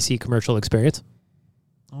CIBC commercial experience.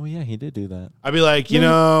 Oh, yeah, he did do that. I'd be like, you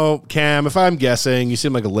know, Cam, if I'm guessing, you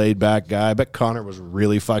seem like a laid-back guy. I bet Connor was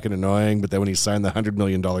really fucking annoying, but then when he signed the $100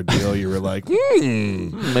 million deal, you were like,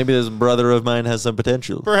 Maybe this brother of mine has some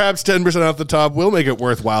potential. perhaps 10% off the top will make it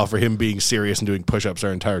worthwhile for him being serious and doing push-ups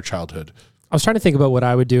our entire childhood. I was trying to think about what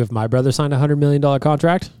I would do if my brother signed a $100 million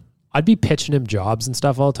contract. I'd be pitching him jobs and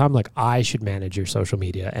stuff all the time. Like, I should manage your social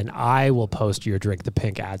media, and I will post your Drink the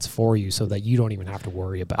Pink ads for you so that you don't even have to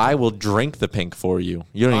worry about I it. will drink the pink for you.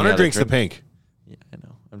 You don't Connor even drinks the pink. Yeah, I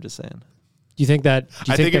know. I'm just saying. Do you think that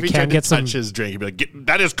I think if that he Cam tried to gets some? touch his drink, he'd be like,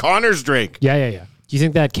 that is Connor's drink. Yeah. Do you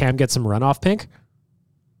think that Cam gets some runoff pink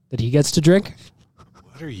that he gets to drink?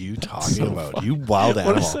 What are you talking about? You wild What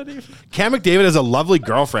animal. is that even? Cam McDavid has a lovely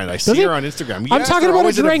girlfriend. I see he? her on Instagram. I'm talking they're about a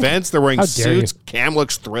always at drink. events. They're wearing How dare suits. Cam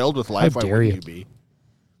looks thrilled with life. Why dare wouldn't you? you be?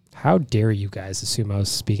 How dare you guys assume I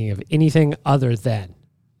was speaking of anything other than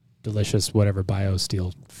delicious whatever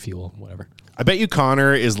biosteel fuel, whatever. I bet you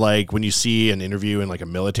Connor is like when you see an interview in like a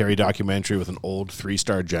military documentary with an old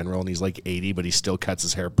 3-star general and he's like 80, but he still cuts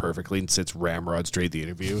his hair perfectly and sits ramrod straight the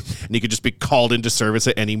interview. And he could just be called into service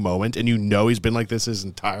at any moment. And you know he's been like this his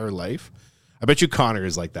entire life. I bet you Connor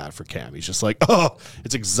is like that for Cam. He's just like, oh,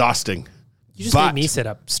 it's exhausting. You just made me sit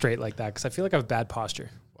up straight like that because I feel like I have bad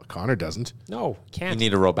posture. Well, Connor doesn't. No, You can't.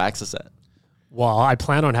 need a Robaxa set. Well, I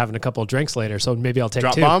plan on having a couple of drinks later, so maybe I'll take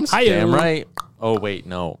Drop two. bombs? Hi-yo. Damn right. Oh, wait,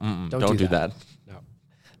 no. Don't do that. No.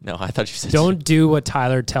 No, I thought you said Don't do what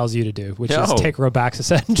Tyler tells you to do, which is No. take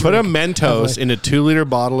Robaxacet and Put a drink. Mentos in a 2-liter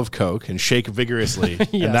bottle of Coke and shake vigorously,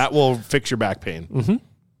 and that will fix your back pain. Mm-hmm. Have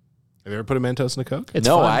you ever put a Mentos in a Coke? It's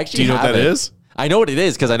No, fun. I actually Do you know what that haven't. is? I know what it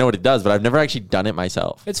is because I know what it does, but I've never actually done it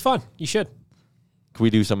myself. It's fun. You should. Can we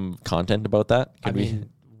do some content about that? I Can we mean,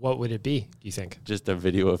 what would it be, do you think? just a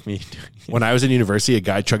video of me doing it? When I was in university, a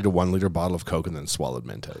guy chugged a 1-liter bottle of Coke and then swallowed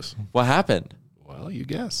Mentos. What happened? Well, you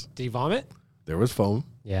guess. Did he vomit? There was foam.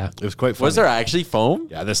 Yeah. It was quite funny. Was there actually foam?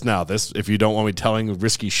 Yeah, this, if you don't want me telling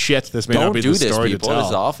risky shit, this may Don't not be do the this, story people. to tell. This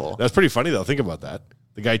is awful. That's pretty funny, though. Think about that.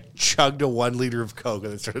 The guy chugged a 1-liter of Coke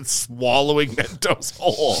and then started swallowing Mentos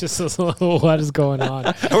whole. Just what is going on?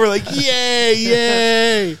 And we're like, yay,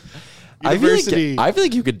 yay. I University. feel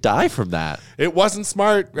like you could die from that. It wasn't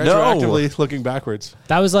smart, retroactively looking backwards.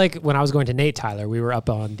 That was like when I was going to Nate, Tyler. We were up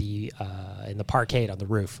on the in the parkade on the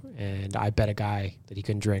roof, and I bet a guy that he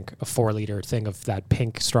couldn't drink a 4-liter thing of that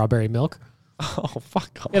pink strawberry milk. Oh,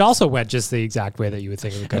 fuck off. It also went just the exact way that you would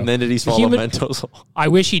think it would go. And then did he swallow Mentos? I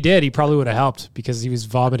wish he did. He probably would have helped because he was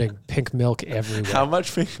vomiting pink milk everywhere. How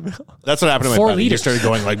much pink milk? That's what happened to my 4 buddy. He liters. started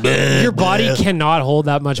going like, Your body cannot hold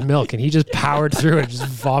that much milk, and he just powered through it, just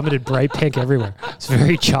vomited bright pink everywhere. It's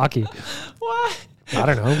very chalky. What? I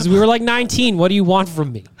don't know. 'Cause we were like 19. What do you want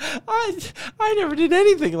from me? I never did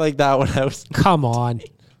anything like that when I was... Come on.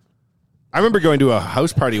 I remember going to a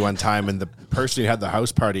house party one time, and the person who had the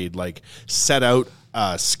house party like set out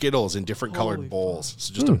Skittles in different colored bowls.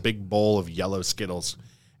 So just a big bowl of yellow Skittles.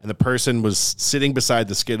 And the person was sitting beside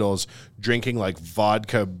the Skittles drinking like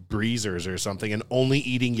vodka breezers or something and only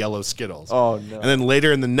eating yellow Skittles. Oh, no. And then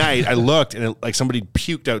later in the night, I looked and like somebody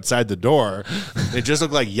puked outside the door. And it just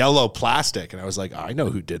looked like yellow plastic. And I was like, I know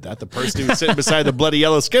who did that. The person who was sitting beside the bloody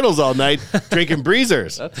yellow Skittles all night drinking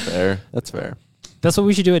breezers. That's fair. That's fair. That's what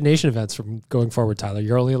we should do at nation events from going forward, Tyler.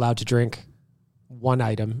 You're only allowed to drink one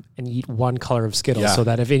item and eat one color of Skittles so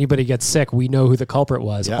that if anybody gets sick, we know who the culprit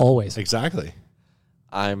was always. Exactly.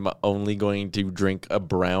 I'm only going to drink a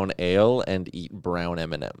brown ale and eat brown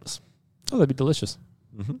M&Ms. Oh, that'd be delicious.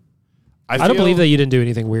 Mm-hmm. I don't believe that you didn't do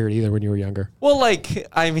anything weird either when you were younger. Well, like,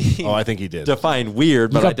 I mean... Oh, I think he did. Define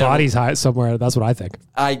weird, You but got bodies high somewhere. That's what I think.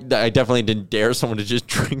 I definitely didn't dare someone to just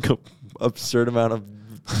drink an absurd amount of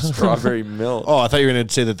strawberry milk. Oh, I thought you were going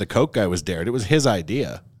to say that the Coke guy was dared. It was his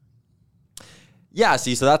idea. Yeah,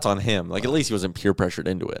 see, so that's on him. Like, at least he wasn't peer pressured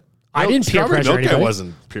into it. I didn't peer Strawberry pressure milk guy anybody.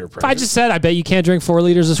 wasn't peer pressure. I just said, I bet you can't drink 4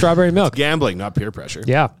 liters of strawberry milk. Gambling, not peer pressure.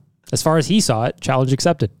 Yeah. As far as he saw it, challenge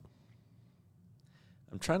accepted.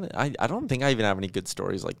 I'm trying to. I don't think I even have any good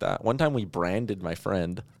stories like that. One time we branded my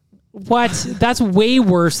friend. What? That's way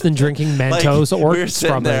worse than drinking Mentos or we were sitting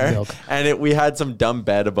strawberry there, milk. and we had some dumb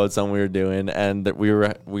bet about something we were doing, and that we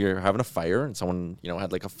were having a fire, and someone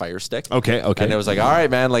had like a fire stick. Okay. And it was like, all right,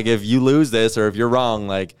 man, like if you lose this or if you're wrong,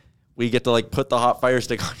 like we get to like put the hot fire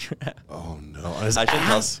stick on your head. Oh no! On his I shouldn't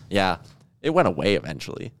tell- ass? Yeah, it went away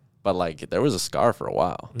eventually, but like there was a scar for a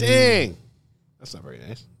while. Dang. That's not very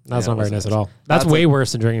nice. That's Yeah, not very it nice was at all. That's That's way like-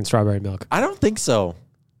 worse than drinking strawberry milk. I don't think so.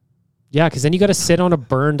 Yeah, because then you got to sit on a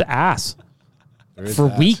burned ass There is for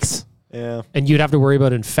that. weeks, Yeah. and you'd have to worry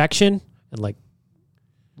about infection and like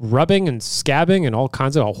rubbing and scabbing and all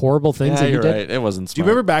kinds of horrible things Yeah, that you you're did. right. It wasn't. Do you Smart.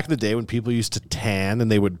 remember back in the day when people used to tan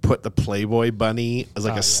and they would put the Playboy bunny as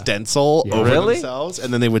like a stencil Yeah. over Really? themselves,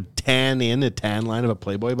 and then they would tan in a tan line of a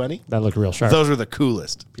Playboy bunny? That looked real sharp. Those were the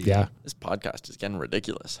coolest. people. Yeah. This podcast is getting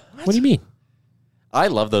ridiculous. What do you mean? I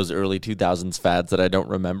love those early 2000s fads that I don't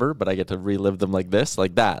remember, but I get to relive them like this,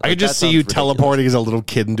 like that. I Like, could just that see sounds you ridiculous. teleporting as a little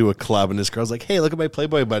kid into a club, and this girl's like, "Hey, look at my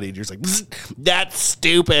Playboy bunny." And you're just like, "Bzz, "That's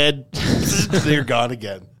stupid." And you're gone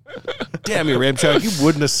again. Damn you, Ramchuk! You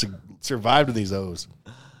wouldn't have survived with these O's.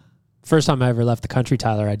 First time I ever left the country,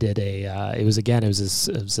 Tyler, I did it was a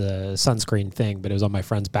sunscreen thing, but it was on my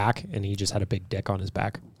friend's back, and he just had a big dick on his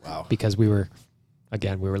back. Wow. Because we were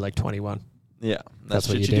like 21. Yeah, That's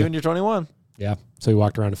what what you you do. do when you're 21. Yeah. So he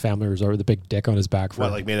walked around a family resort with a big dick on his back. For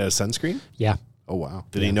What, like made out of sunscreen? Yeah. Oh wow!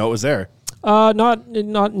 Did he know it was there? Not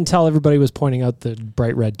until everybody was pointing out the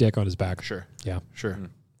bright red dick on his back. Sure, Yeah. sure.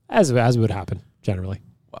 As would happen generally.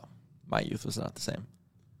 Well, my youth was not the same.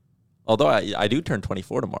 Although I do turn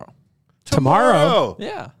 24 tomorrow. Tomorrow?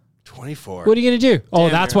 Yeah. 24. What are you going to do? Oh,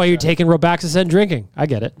 Damn, that's you're why you're upset. taking Robaxacet and drinking. I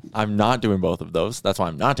get it. I'm not doing both of those. That's why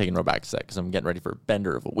I'm not taking Robaxacet, because I'm getting ready for a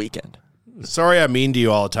bender of a weekend. Sorry I'm mean to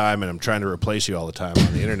you all the time, and I'm trying to replace you all the time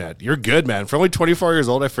on the internet. You're good, man. For only 24 years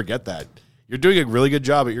old, I forget that. You're doing a really good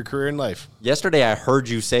job at your career in life. Yesterday, I heard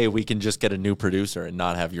you say we can just get a new producer and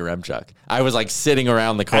not have your Remchuk. I was like sitting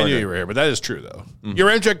around the corner. I knew you were here, but that is true, though. Your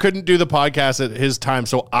Remcheck couldn't do the podcast at his time,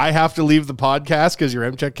 so I have to leave the podcast because your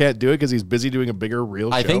Remcheck can't do it because he's busy doing a bigger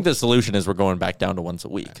real show. I think the solution is we're going back down to once a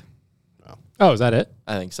week. Oh, is that it?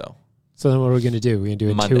 I think so. So then what are we going to do? We're going to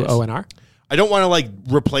do a Mondays. 2 ONR? I don't want to like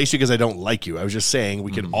replace you because I don't like you. I was just saying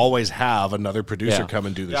we can always have another producer Yeah. come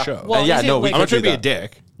and do the show. Well, yeah, no, we I'm could not trying do to be a that.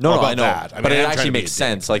 dick. No, about I know. that. I but mean, it I am trying actually to be makes a dick.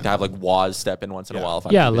 sense, like to have like Waz step in once in a while. If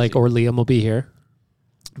I'm Yeah, busy. like, or Liam will be here.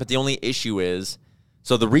 But the only issue is,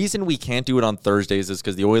 so the reason we can't do it on Thursdays is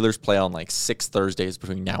because the Oilers play on like 6 Thursdays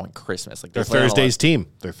between now and Christmas. Like They're play on a lot- Thursday's team.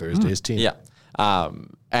 They're Thursday's team. Yeah.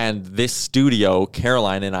 And this studio,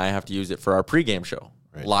 Caroline and I have to use it for our pregame show,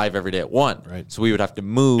 live every day at 1. Right. So we would have to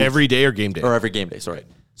move Every day or game day. or every game day. Sorry.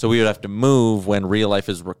 So we would have to move when Real Life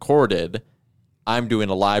is recorded. I'm doing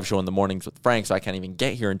a live show in the mornings with Frank, so I can't even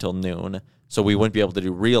get here until noon. So we wouldn't be able to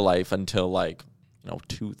do Real Life until like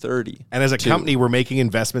 2:30. And as a company, we're making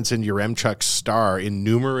investments in your Remchuck star in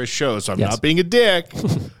numerous shows. So I'm Yes. not being a dick.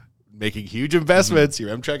 Making huge investments.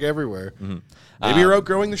 Your Remchuck everywhere. Maybe you're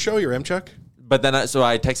outgrowing the show, your Remchuck. But then, so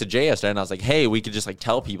I texted Jay yesterday, and I was like, "Hey, we could just like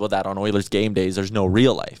tell people that on Oilers game days, there's no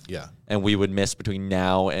Real Life." Yeah. And we would miss between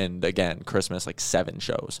now and again Christmas like 7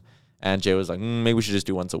 shows. And Jay was like, "Maybe we should just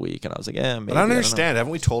do once a week." And I was like, "Yeah, maybe." But I don't know." understand.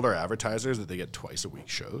 Haven't we told our advertisers that they get twice a week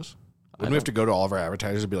shows? Wouldn't we have to go to all of our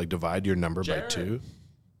advertisers and be like, divide your number by 2?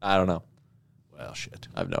 I don't know. Well, shit.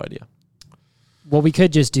 I have no idea. Well, we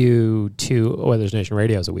could just do 2 Oilers Nation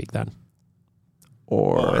radios a week then.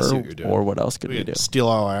 Or I see what you're doing. or what else could We we do? could steal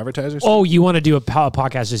all our advertisers? Oh, you want to do a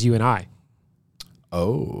podcast just you and I?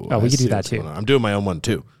 Oh, Oh, we I could do see that what's too. going on. I'm doing my own one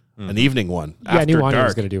too. An evening one. Yeah, I knew after Wanya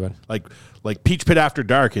was dark. going to do one. Like Peach Pit After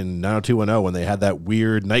Dark in 90210 when they had that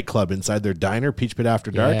weird nightclub inside their diner, Peach Pit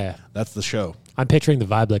After Dark. Yeah. That's the show. I'm picturing the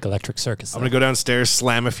vibe like Electric Circus. I'm going to go downstairs,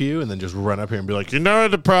 slam a few, and then just run up here and be like, you know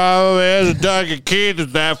what the problem is? Dr. Keith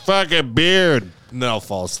is that fucking beard. And then I'll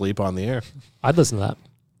fall asleep on the air. I'd listen to that.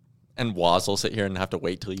 And Waz will sit here and have to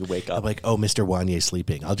wait till you wake up. I'm like, oh, Mr. Wanye's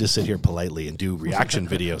sleeping. I'll just sit here politely and do reaction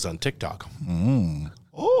videos on TikTok.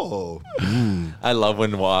 Oh. I love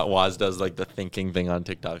when Waz does like the thinking thing on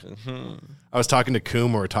TikTok. I was talking to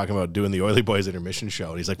Coom, we were talking about doing the Oily Boys intermission show,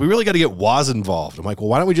 and he's like, we really got to get Waz involved. I'm like, well,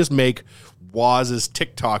 why don't we just make Waz's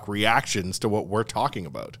TikTok reactions to what we're talking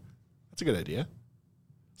about? That's a good idea.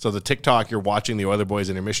 So the TikTok, you're watching the Oily Boys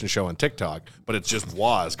intermission show on TikTok, but it's just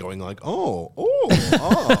Waz going like, oh.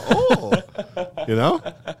 You know?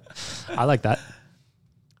 I like that.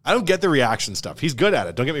 I don't get the reaction stuff. He's good at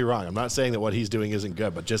it. Don't get me wrong. I'm not saying that what he's doing isn't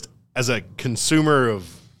good, but just as a consumer of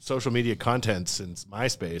social media content since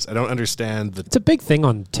MySpace. I don't understand It's a big thing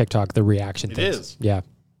on TikTok, the reaction It things. is. Yeah.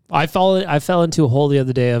 I fell into a hole the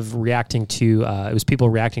other day of reacting to, it was people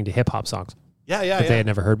reacting to hip hop songs Yeah, that they had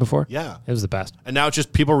never heard before. Yeah. It was the best. And now it's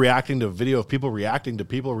just people reacting to a video of people reacting to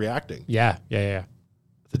people reacting. Yeah. This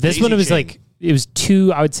daisy one, it was chain. like, it was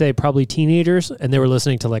two, I would say, probably teenagers, and they were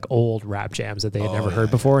listening to like old rap jams that they had never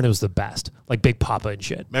heard before, and it was the best. Like Big Papa and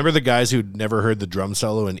shit. Remember the guys who'd never heard the drum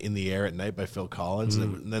solo in The Air at Night by Phil Collins,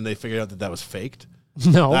 and then they figured out that was faked?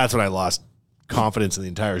 No. That's when I lost confidence in the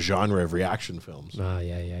entire genre of reaction films.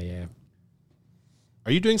 Yeah.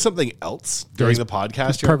 Are you doing something else during the podcast?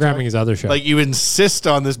 He's programming his other show. Like you insist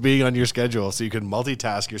on this being on your schedule so you can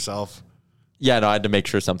multitask yourself. Yeah, no, I had to make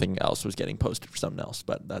sure something else was getting posted for something else,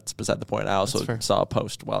 but that's beside the point. I also saw a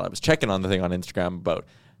post while I was checking on the thing on Instagram about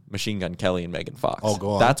Machine Gun Kelly and Megan Fox. Oh,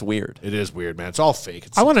 go on. That's weird. It is weird, man. It's all fake.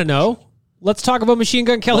 I want to know. Let's talk about Machine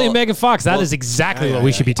Gun Kelly and Megan Fox. That is exactly what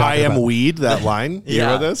we should be talking about. I am weed, that line. You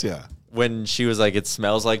hear this? Yeah. When she was like, it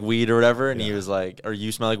smells like weed or whatever, and he was like, or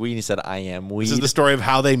you smell like weed, and he said, I am weed. This is the story of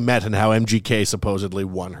how they met and how MGK supposedly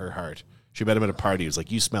won her heart. She met him at a party. He was like,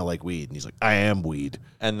 you smell like weed. And he's like, I am weed.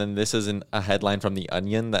 And then this is a headline from The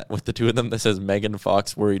Onion that with the two of them that says Megan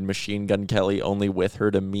Fox worried Machine Gun Kelly only with her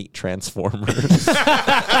to meet Transformers.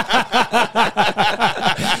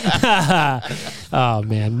 Oh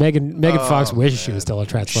man, Megan Fox wishes she was still a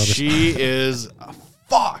Transformer. She is a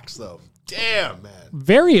fox, though. Damn, man.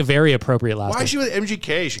 Very, very appropriate last Why name. is she with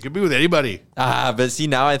MGK? She could be with anybody. But see,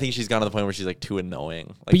 now I think she's gone to the point where she's like too annoying.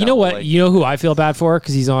 Like, But you know that, what? like- You know who I feel bad for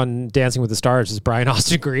because he's on Dancing with the Stars is Brian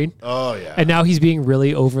Austin Green. Oh, yeah. And now he's being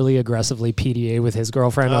really overly aggressively PDA with his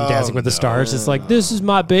girlfriend on Dancing with the Stars. It's like, this is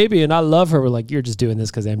my baby and I love her. We're like, you're just doing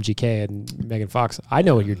this because MGK and Megan Fox. I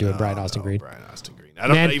know what you're doing, Brian Austin Green. Brian Austin Green. I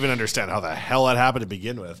don't even understand how the hell that happened to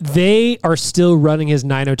begin with. They are still running his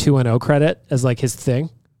 90210 credit as like his thing.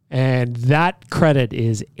 And that credit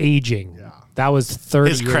is aging. Yeah. That was 30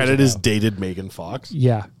 His years credit ago. is dated Megan Fox.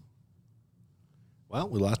 Yeah. Well,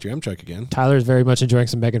 we lost your M-Chuck again. Tyler is very much enjoying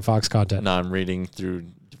some Megan Fox content. No, I'm reading through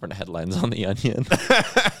different headlines on The Onion.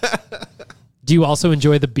 Do you also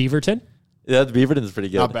enjoy the Beaverton? Yeah, the Beaverton's pretty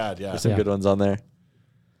good. Not bad, yeah. There's some good ones on there.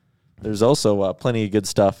 There's also plenty of good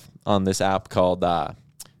stuff on this app called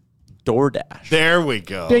DoorDash. There we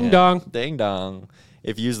go. Ding dong. Ding dong.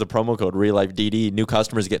 If you use the promo code RealLifeDD, new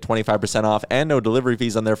customers get 25% off and no delivery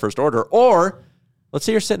fees on their first order. Or, let's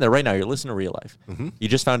say you're sitting there right now, you're listening to Real Life. Mm-hmm. You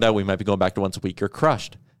just found out we might be going back to once a week. You're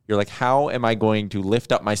crushed. You're like, how am I going to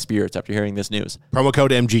lift up my spirits after hearing this news? Promo code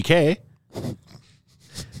MGK.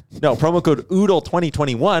 No, promo code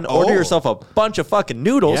OODLE2021. Order yourself a bunch of fucking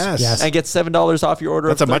noodles Yes. and get $7 off your order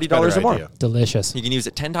That's of a much better $30 or more. idea. Delicious. You can use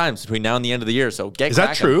it 10 times between now and the end of the year. So get Is that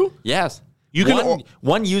cracking. true? Yes. You can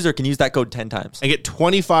one user can use that code 10 times. And get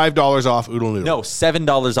 $25 off Oodle Noodle. No,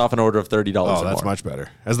 $7 off an order of $30 Oh, or that's more. much better.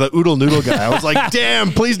 As the Oodle Noodle guy, I was like,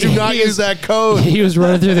 damn, please do not use that code. He was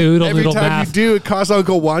running through the Oodle Every Noodle time math. you do, it costs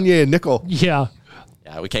Uncle Wanye a nickel. Yeah.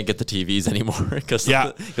 Yeah, we can't get the TVs anymore because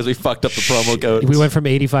Yeah. we fucked up the promo code. We went from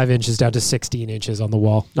 85 inches down to 16 inches on the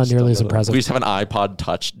wall. Not nearly as impressive. We just have an iPod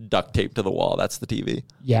Touch duct taped to the wall. That's the TV.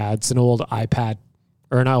 Yeah, it's an old iPad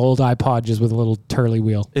or an old iPod just with a little turly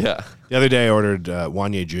wheel. Yeah. The other day, I ordered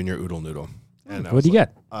Wanye Jr. Oodle Noodle. And I What do you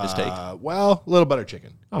get? Mistake. Well, a little butter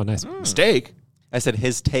chicken. Oh, nice. Steak? I said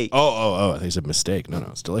his take. Oh, I think it's a mistake. No,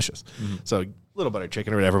 it's delicious. So, little butter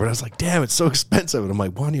chicken or whatever, but I was like, damn, it's so expensive. And I'm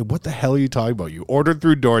like, Wanye, what the hell are you talking about? You ordered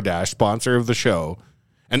through DoorDash, sponsor of the show,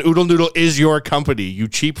 and Oodle Noodle is your company, you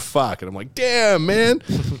cheap fuck. And I'm like, damn, man.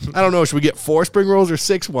 I don't know. Should we get 4 spring rolls or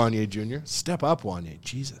 6, Wanye Jr.? Step up, Wanye.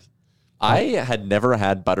 Jesus. I had never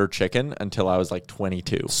had butter chicken until I was like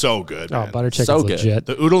 22. So good, Oh, man. butter chicken's So good. legit.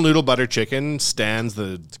 The Oodle Noodle butter chicken stands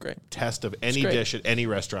the great. test of any great. dish at any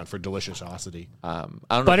restaurant for deliciosity. I don't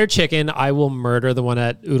know. Butter chicken, I will murder the one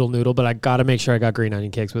at Oodle Noodle, but I got to make sure I got green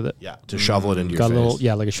onion cakes with it. Yeah, to shovel it into your Got face. a little,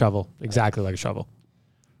 yeah, like a shovel. Exactly like a shovel.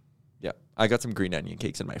 Yeah. I got some green onion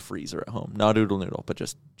cakes in my freezer at home. Not Oodle Noodle, but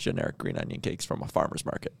just generic green onion cakes from a farmer's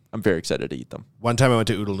market. I'm very excited to eat them. One time I went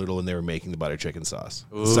to Oodle Noodle and they were making the butter chicken sauce.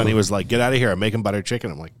 Sonny was like, get out of here. I'm making butter chicken.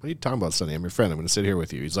 I'm like, what are you talking about, Sonny? I'm your friend. I'm going to sit here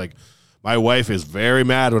with you. He's like, my wife is very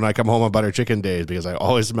mad when I come home on butter chicken days because I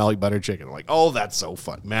always smell like butter chicken. I'm like, oh, that's so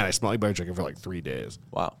fun. Man, I smell like butter chicken for like 3 days.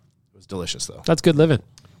 Wow. It was delicious, though. That's good living.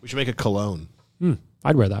 We should make a cologne.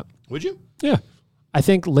 I'd wear that. Would you? Yeah. I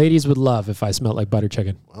think ladies would love if I smelled like butter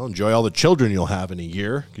chicken. Well, enjoy all the children you'll have in a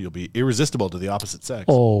year. You'll be irresistible to the opposite sex.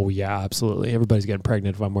 Oh, yeah, absolutely. Everybody's getting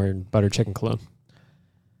pregnant if I'm wearing butter chicken cologne.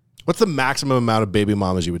 What's the maximum amount of baby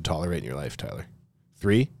mamas you would tolerate in your life, Tyler?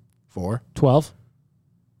 3? 4? 12?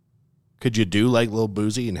 Could you do like Lil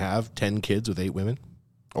Boozy and have 10 kids with 8 women?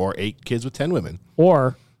 Or 8 kids with 10 women?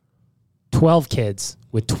 Or 12 kids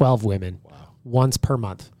with 12 women once per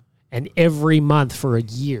month. And every month for a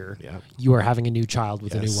year, you are having a new child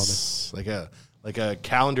with a new woman. Like a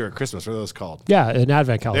calendar at Christmas. What are those called? Yeah, an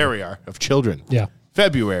advent calendar. There we are, of children. Yeah.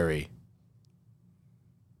 February.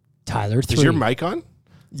 Tyler, 3. Is your mic on?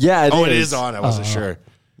 Yeah, it is on. I wasn't sure.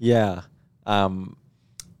 Yeah.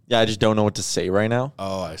 Yeah, I just don't know what to say right now.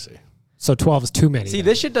 Oh, I see. So 12 is too many. See, then.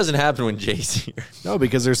 this shit doesn't happen when Jay's here. No,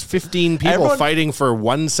 because there's 15 people fighting for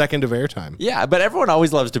 1 second of airtime. Yeah, but everyone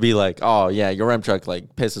always loves to be like, oh, yeah, your Remchuck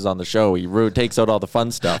like pisses on the show. He takes out all the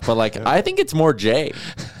fun stuff. But like, I think it's more Jay.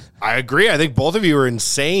 I agree. I think both of you are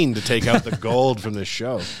insane to take out the gold from this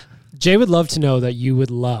show. Jay would love to know that you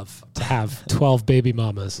would love to have 12 baby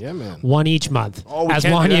mamas. Yeah, man. One each month. Oh, we as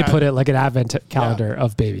can't do Wanye that. put it, like an advent calendar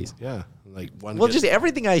of babies. Yeah. Like one. Well, just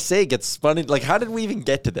everything I say gets spun in. Like, how did we even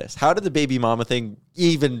get to this? How did the baby mama thing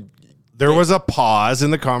even... There was a pause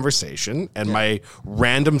in the conversation, and my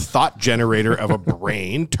random thought generator of a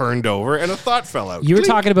brain turned over, and a thought fell out. You were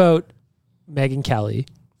talking about Megan Kelly.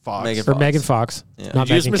 Fox. Megan Or Fox. Megan Fox. Yeah. Not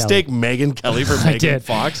Did you just Megyn mistake Kelly. Megan Kelly for I Megan did.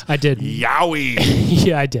 Fox? I did. Yowie.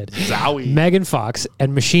 Yeah, I did. Zowie. Megan Fox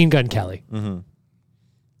and Machine Gun Kelly. Mm-hmm.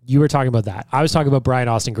 You were talking about that. I was talking about Brian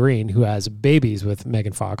Austin Green, who has babies with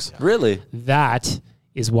Megan Fox. Really? That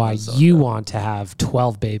is why you want to have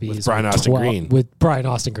 12 babies With Brian Austin Green. With Brian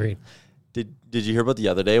Austin Green. Did you hear about the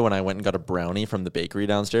other day when I went and got a brownie from the bakery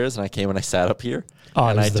downstairs and I came and I sat up here? Oh,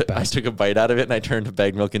 and this I is the took- I best. took a bite out of it and I turned to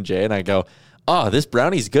Bag Milk and Jay and I go, oh, this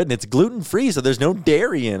brownie's good and it's gluten-free, so there's no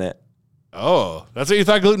dairy in it. Oh, that's what you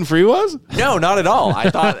thought gluten-free was? No, not at all. I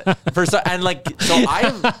thought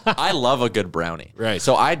I love a good brownie. Right.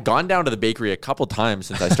 So I'd gone down to the bakery a couple times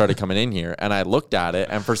since I started coming in here, and I looked at it,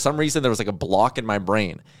 and for some reason there was like a block in my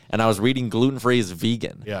brain, and I was reading gluten-free is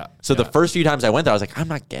vegan. Yeah. So the first few times I went there, I was like, I'm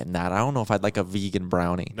not getting that. I don't know if I'd like a vegan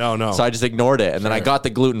brownie. No. So I just ignored it, and then I got the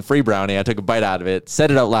gluten-free brownie. I took a bite out of it,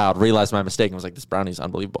 said it out loud, realized my mistake, and was like, this brownie's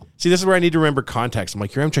unbelievable. See, this is where I need to remember context. I'm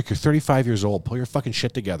like, you're you're 35 years old. Pull your fucking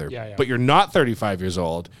shit together. Yeah. But you're not 35 years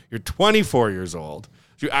old. You're 24 years old.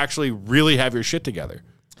 So you actually really have your shit together.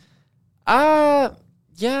 Yeah,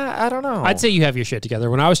 I don't know. I'd say you have your shit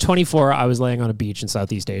together. When I was 24, I was laying on a beach in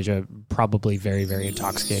Southeast Asia, probably very, very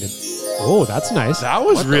intoxicated. Oh, that's nice. That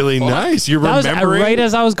was really nice. You're That was remembering. right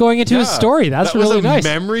as I was going into his story. That's that really was a nice.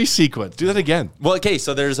 memory sequence. Do that again. Well, okay,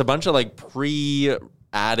 so there's a bunch of like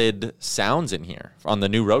pre-added sounds in here on the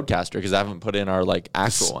new Roadcaster because I haven't put in our like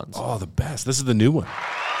actual ones. Oh, the best. This is the new one.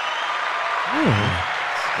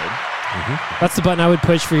 That's the button I would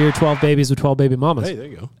push for your 12 babies with 12 baby mamas. Hey, there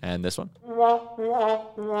you go. And this one.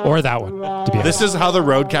 Or that one, to be honest. This is how the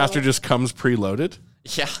Roadcaster just comes preloaded.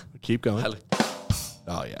 Yeah. Keep going.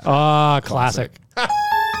 Oh, yeah. Ah, classic.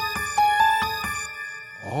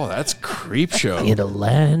 Oh, that's Creep Show. In a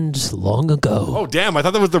land long ago. Oh, damn. I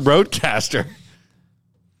thought that was the Roadcaster.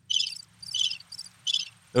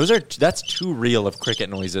 That's too real of cricket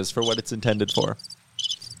noises for what it's intended for.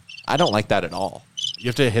 I don't like that at all. You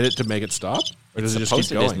have to hit it to make it stop? Or does it just keep Supposed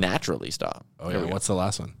to just going? naturally stop. Oh, Here yeah. we go. What's the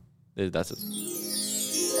last one? That's it.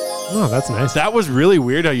 Oh, that's nice. That was really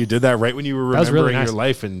weird how you did that right when you were That was remembering really nice. your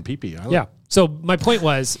life in pee-pee. Yeah. So my point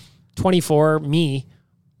was 24 me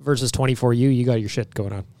versus 24 you. You got your shit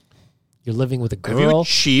going on. You're living with a Have you girl.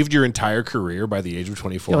 achieved your entire career by the age of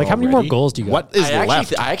 24? Yeah, like, how many more already? goals do you got? What is I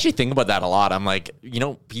left? actually think about that a lot. I'm like,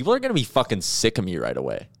 people are going to be fucking sick of me right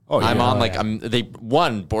away. Oh, yeah. I'm on like, yeah.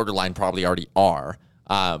 borderline probably already are.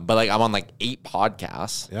 But like, I'm on like 8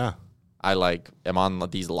 podcasts. Yeah. I like am on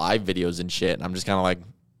these live videos and shit. And I'm just kind of like,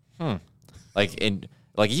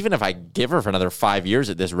 like even if I give her for another 5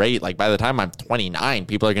 years at this rate, like by the time I'm 29,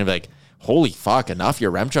 people are going to be like, holy fuck, enough,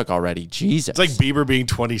 you're Remchuck already. Jesus. It's like Bieber being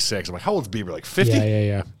 26. I'm like, how old's Bieber? Like 50?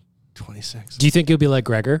 Yeah. 26. Do you think you'll be like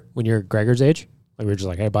Gregor when you're Gregor's age? Like we're just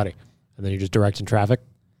like, hey, buddy. And then you're just directing traffic.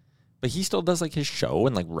 But he still does like his show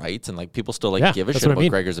and like writes and like people still like Yeah, give a that's shit what I about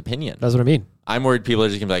mean. Gregor's opinion. That's what I mean. I'm worried people are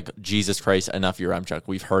just gonna be like, Jesus Christ, enough, you're Remchuck.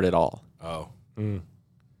 We've heard it all. Oh.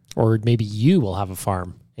 Or maybe you will have a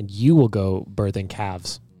farm and you will go birthing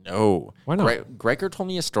calves. No. Why not? Gregor told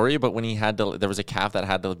me a story about when there was a calf that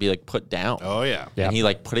had to be like put down. Oh, yeah. Yeah. And he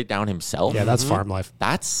like put it down himself. Yeah, that's farm life.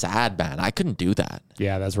 That's sad, man. I couldn't do that.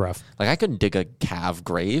 Yeah, that's rough. Like I couldn't dig a calf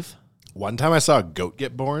grave. One time I saw a goat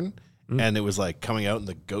get born, and it was like coming out in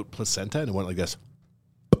the goat placenta, and it went like this.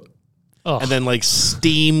 Oh, And then like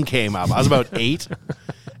steam came up. I was about 8,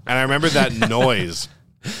 and I remember that noise.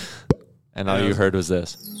 And all you heard was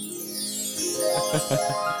this.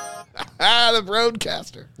 The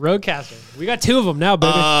Roadcaster. Roadcaster. We got 2 of them now,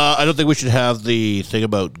 baby. I don't think we should have the thing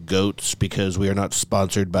about goats because we are not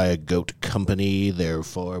sponsored by a goat company.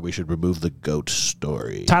 Therefore, we should remove the goat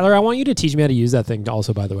story. Tyler, I want you to teach me how to use that thing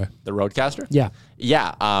also, by the way. The Roadcaster? Yeah.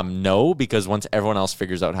 Yeah. No, because once everyone else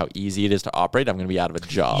figures out how easy it is to operate, I'm going to be out of a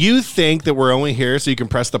job. You think that we're only here so you can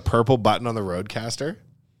press the purple button on the Roadcaster?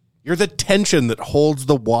 You're the tension that holds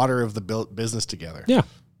the water of the business together. Yeah.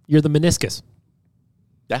 You're the meniscus.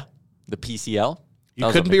 Yeah. The PCL?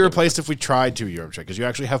 You couldn't be replaced if we tried to, Yorkshire, because you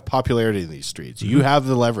actually have popularity in these streets. You have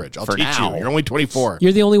the leverage. I'll For teach now. you. You're only 24.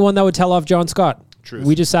 You're the only one that would tell off John Scott. Truth.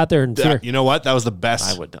 We just sat there and fear. You know what? That was the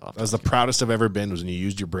best. I would tell off. That was the proudest I've ever been, was when you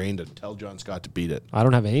used your brain to tell John Scott to beat it. I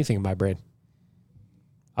don't have anything in my brain.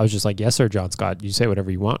 I was just like, yes, sir, John Scott. You say whatever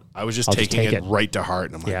you want. I was just I'll taking take it right to heart,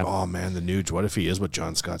 and I'm like, Yeah. oh, man, the Nuge, what if he is what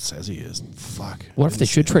John Scott says he is? Fuck. What if they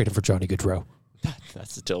should trade him for Johnny Gaudreau?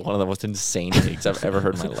 That's still one of the most insane takes I've ever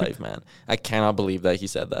heard in my life, man. I cannot believe that he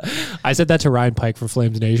said that. I said that to Ryan Pike from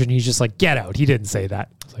Flames Nation. He's just like, get out. He didn't say that.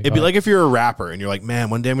 It'd be like if you're a rapper and you're like, man,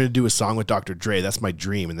 one day I'm going to do a song with Dr. Dre. That's my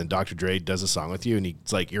dream. And then Dr. Dre does a song with you, and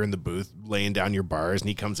he's like, you're in the booth laying down your bars, and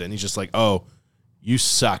he comes in. He's just like, oh, you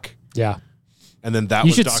suck. Yeah. And then that You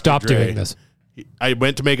was should Dr. stop Dre. doing this. I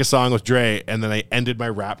went to make a song with Dre, and then I ended my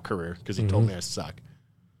rap career because he told me I suck.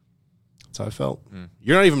 That's how I felt.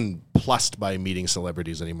 You're not even plussed by meeting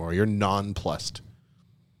celebrities anymore. You're non-plussed.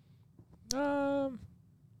 I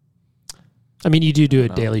mean, you do a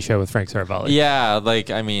daily show with Frank Saravalli. Yeah, like,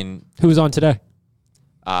 I mean, Who was on today?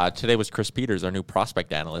 today was Chris Peters, our new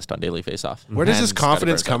prospect analyst on Daily Faceoff. Where does And this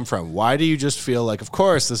confidence Scotty come from? Why do you just feel like, of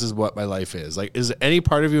course, this is what my life is? Like, is any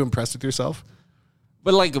part of you impressed with yourself?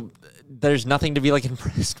 But, like, there's nothing to be, like,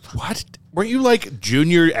 impressed by. What? Weren't you like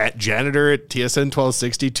junior janitor at TSN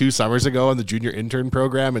 1260 2 summers ago on the junior intern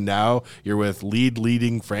program, and now you're with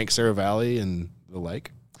leading Frank Saravalli and the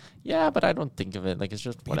like? Yeah, but I don't think of it. Like, it's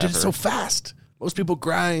just whatever. You did it so fast. Most people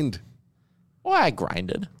grind. Well, I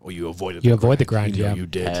grinded. Oh, you avoided You avoid the grind, You know yeah. you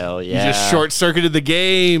did. Hell You yeah. just short-circuited the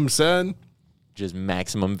game, son. Just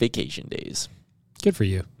maximum vacation days. Good for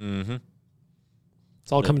you. Mm-hmm.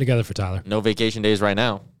 It's all coming together for Tyler. No vacation days right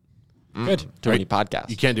now. Good. Too many podcasts.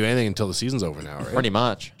 You can't do anything until the season's over now, right? Pretty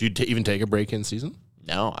much. Do you even take a break in season?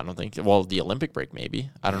 No, I don't think. Well, the Olympic break, maybe.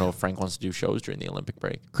 I don't know if Frank wants to do shows during the Olympic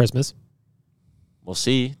break. Christmas. We'll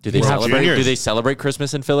see. Do they World celebrate? Juniors. Do they celebrate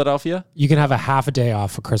Christmas in Philadelphia? You can have a half a day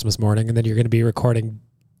off for Christmas morning, and then you're going to be recording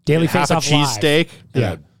Daily Half Face a Off live. cheesesteak and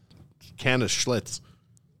Yeah. a can of Schlitz.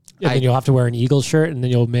 And then you'll have to wear an Eagles shirt, and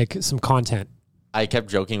then you'll make some content. I kept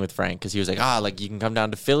joking with Frank because he was like, like you can come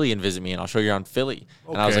down to Philly and visit me, and I'll show you around Philly.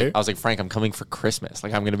 And I Okay. was like, Frank, I'm coming for Christmas.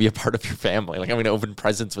 Like, I'm going to be a part of your family. Like, I'm going to open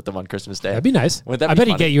presents with them on Christmas Day. That'd be nice. Wouldn't that I be bet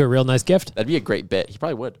he'd funny? get you a real nice gift. That'd be a great bit. He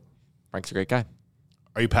probably would. Frank's a great guy.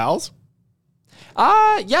 Are you pals?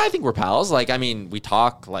 Yeah, I think we're pals. Like, I mean, we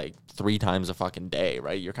talk like 3 times a fucking day,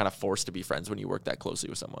 right? You're kind of forced to be friends when you work that closely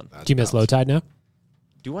with someone. Do you miss Low Tide now?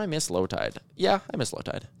 Do I miss Low Tide? Yeah, I miss Low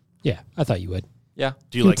Tide. Yeah, I thought you would. Yeah.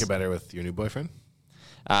 Do you like it better with your new boyfriend?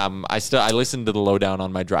 I listen to the lowdown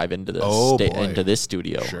on my drive into this boy. into this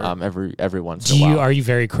studio. Sure. Every once in a while. Are you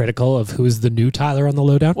very critical of who's the new Tyler on the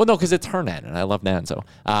Lowdown? Well, no, because it's her Nan, and I love Nan. So,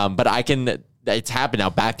 but I can. It's happened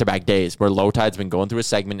now back-to-back days where Low Tide's been going through a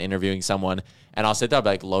segment interviewing someone, and I'll sit there, I'll be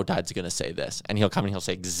like, Low Tide's gonna say this, and he'll come and he'll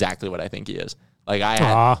say exactly what I think he is.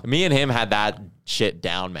 Like me and him had that shit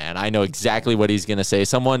down, man. I know exactly what he's gonna say.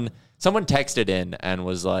 Someone texted in and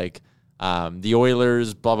was like, the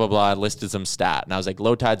Oilers, blah, blah, blah, listed some stat. And I was like,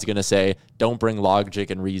 Low Tide's going to say, don't bring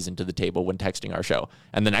logic and reason to the table when texting our show.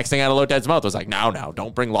 And the next thing out of Low Tide's mouth was like, no,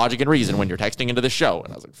 don't bring logic and reason when you're texting into the show.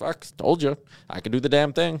 And I was like, fuck, told you. I could do the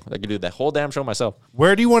damn thing. I could do the whole damn show myself.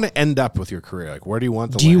 Where do you want to end up with your career? Like, where do you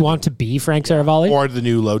want the Do you land? want to be Frank Saravalli? Or the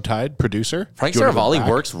new Low Tide producer? Frank Do you wanna go Saravalli back?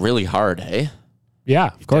 works really hard, hey? Yeah,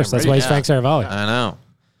 of course. That's why he's Frank Saravalli. I know.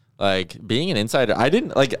 Like, being an insider,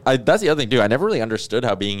 that's the other thing, too. I never really understood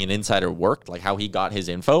how being an insider worked, like how he got his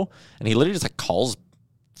info. And he literally just like calls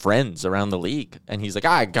friends around the league. And he's like,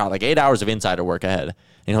 I got like 8 hours of insider work ahead. And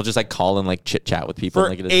he'll just like call and like chit chat with people. For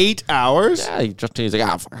like, 8 hours? Yeah, he's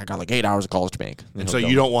like, I got like 8 hours of calls to make. And so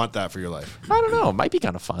you don't want that for your life? I don't know. It might be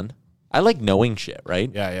kind of fun. I like knowing shit,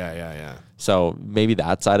 right? Yeah. So maybe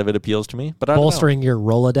that side of it appeals to me. But I don't know. Bolstering your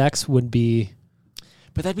Rolodex would be...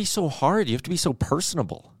 But that'd be so hard. You have to be so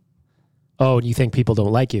personable. Oh, and you think people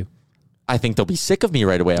don't like you? I think they'll be sick of me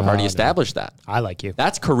right away. I've already no. established that. I like you.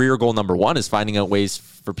 That's career goal number 1 is finding out ways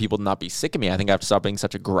for people to not be sick of me. I think I have to stop being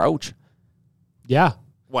such a grouch. Yeah.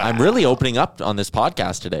 Wow. I'm really opening up on this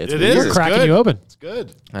podcast today. It's It weird. is. We're It's cracking good. you open. It's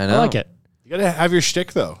good. I know. I like it. You got to have your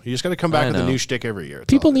shtick, though. You just got to come back I with a know. new shtick every year.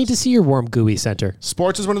 People need to see your warm, gooey center.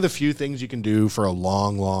 Sports is one of the few things you can do for a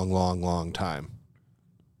long, long, long, long time.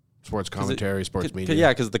 Sports commentary, sports media. Yeah,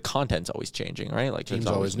 because the content's always changing, right? Like Teams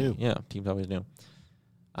always new. Yeah, teams always new.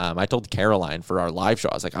 I told Caroline for our live show,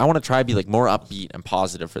 I was like, I want to try to be like more upbeat and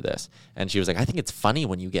positive for this. And she was like, I think it's funny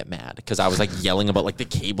when you get mad. Because I was like yelling about like the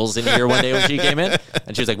cables in here one day when she came in.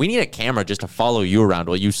 And she was like, we need a camera just to follow you around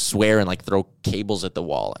while you swear and like throw cables at the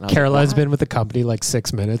wall. And I was Caroline's like, been with the company like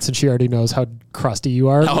 6 minutes and she already knows how crusty you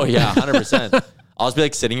are. oh yeah, 100%. I'll just be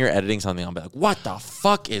like sitting here editing something. I'll be like, what the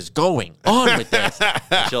fuck is going on with this?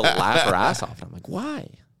 And she'll laugh her ass off. And I'm like, why?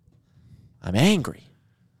 I'm angry.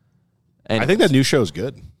 And I think that new show is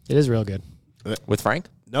good. It is real good. with Frank?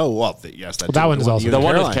 No, well, yes. That one is also The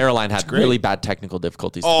one with Caroline had really bad technical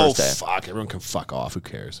difficulties the Oh, first day. fuck. Everyone can fuck off. Who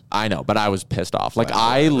cares? I know, but I was pissed off. Like,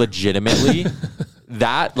 I legitimately,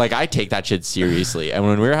 I take that shit seriously. And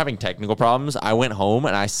when we were having technical problems, I went home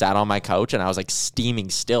and I sat on my couch and I was like steaming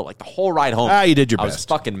still, like the whole ride home. You did your I best. was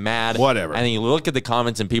fucking mad. Whatever. And then you look at the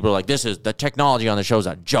comments and people are like, this is the technology on the show's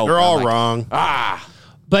a joke. You're I'm all like, wrong.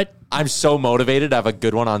 But I'm so motivated to have a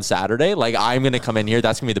good one on Saturday. Like, I'm going to come in here.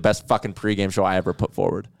 That's going to be the best fucking pregame show I ever put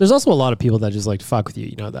forward. there's also a lot of people that just like to fuck with you.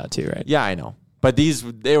 You know that too, right? Yeah, I know. But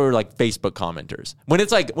they were like Facebook commenters. When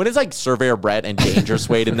it's like Surveyor Brett and Danger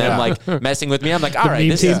Suede and them like messing with me, I'm like, all right,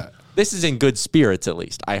 this is in good spirits at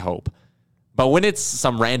least, I hope. But when it's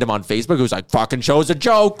some random on Facebook who's like, fucking show's a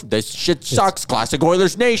joke, this shit sucks, classic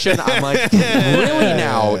Oilers Nation, I'm like, really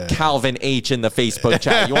now, Calvin H in the Facebook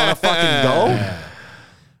chat, you want to fucking go?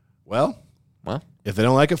 Well, Well, if they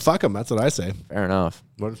don't like it, fuck them. That's what I say. fair enough.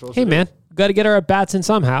 What am I supposed Hey to do? man, got to get our at-bats in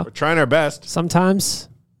somehow. We're trying our best. Sometimes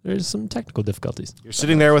there's some technical difficulties. You're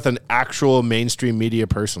sitting there with an actual mainstream media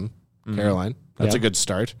person, Caroline. That's Yeah. a good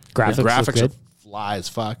start. Graphics The look graphics good. are fly as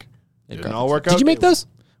fuck. It didn't graphics all work out. Did you make those?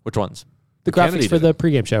 Which ones? The Kennedy graphics for did the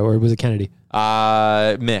pregame show, or was it Kennedy?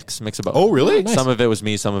 Mix of both. Oh, really? nice. Some of it was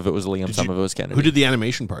me, some of it was Liam, some of it was Kennedy. Who did the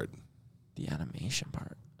animation part? the animation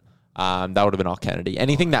part? That would have been all Kennedy.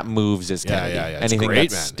 Anything that moves is Kennedy. It's Anything great,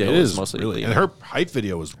 that's man. still It is is mostly really. Liam. And her hype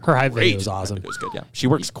video was Her hype great. video was awesome. It was good, yeah. She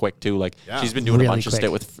works quick too. Like she's been doing Really a bunch of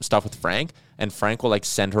quick. stuff with Frank, and Frank will like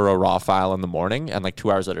send her a raw file in the morning, and like 2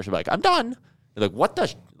 hours later she'll be like, "I'm done." You're like, what the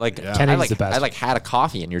Kennedy's the best. I like had a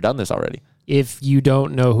coffee, and you're done this already. If you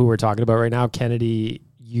don't know who we're talking about right now, Kennedy,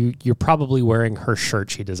 you're probably wearing her shirt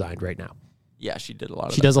she designed right now. Yeah, she did a lot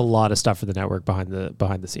of. She does a lot of stuff for the network behind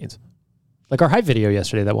the scenes. Like our hype video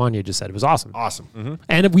yesterday, that one you just said, it was awesome. Awesome. Mm-hmm.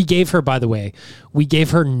 And we gave her, by the way,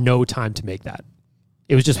 no time to make that.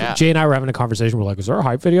 It was just Jay and I were having a conversation. We're like, is there a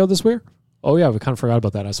hype video this week? Oh yeah, we kind of forgot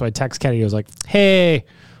about that. So I text Kennedy. I was like, hey,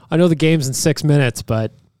 I know the game's in 6 minutes,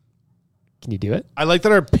 but can you do it? I like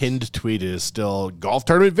that our pinned tweet is still golf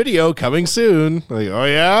tournament video coming soon. Like, oh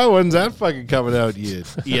yeah, when's that fucking coming out? You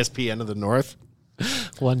ESPN of the North.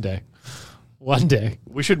 One day.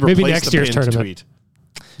 We should Maybe replace next the year's pinned tournament. tweet.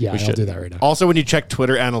 Yeah, I'll should. do that right now. Also, when you check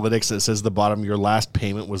Twitter analytics, it says the bottom, your last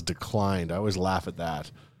payment was declined. I always laugh at that.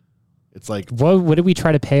 It's like What did we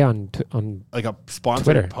try to pay on? like a sponsored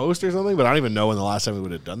Twitter. post or something, but I don't even know when the last time we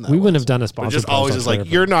would have done that. We wouldn't was. have done a But sponsor. just always is like,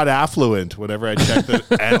 you're not affluent whenever I check the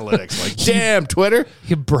analytics. Like, damn, Twitter,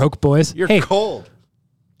 you broke boys. you're Hey, cold.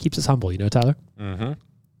 keeps us humble, you know, Tyler. Mm-hmm.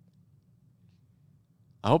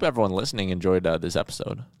 I hope everyone listening enjoyed this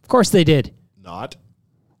episode. Of course they did. Not.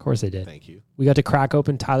 Of course they did. Thank you. We got to crack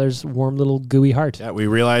open Tyler's warm little gooey heart. Yeah, we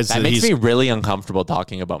realized That that makes he's. me really uncomfortable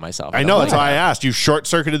talking about myself. I know, that's why I asked. You short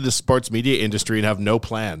circuited the sports media industry and have no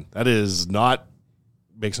plan. That is not.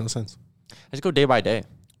 Makes no sense. I just go day by day.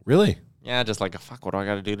 Really? Yeah, just like, fuck, what do I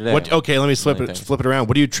got to do today? What? Okay, let me flip Anything. it around.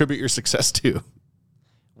 What do you attribute your success to?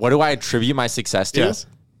 What do I attribute my success to? Yes.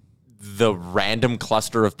 The random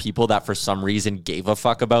cluster of people that for some reason gave a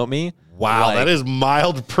fuck about me. Wow, Like- that is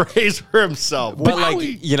mild praise for himself. But Wowie.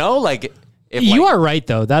 like, you know, like if You like, are right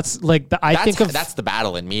though. That's like that's the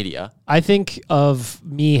battle in media. I think of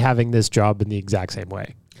me having this job in the exact same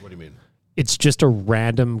way. What do you mean? It's just a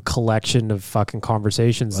random collection of fucking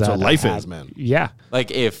conversations. That's that what life I is, had. man. Yeah. Like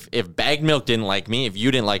if Bag Milk didn't like me, if you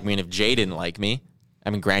didn't like me, and if Jay didn't like me, I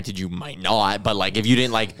mean, granted, you might not, but like if you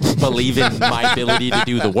didn't like believe in my ability to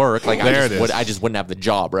do the work, like There it is. I just wouldn't have the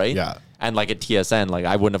job, right? Yeah. And like at TSN, like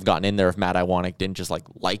I wouldn't have gotten in there if Matt Iwanek didn't just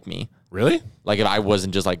like me. Really? Like if I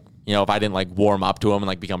wasn't just like, you know, if I didn't like warm up to him and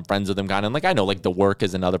like become friends with him kind of, like I know like the work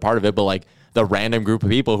is another part of it, but like the random group of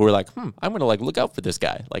people who are like, I'm going to like look out for this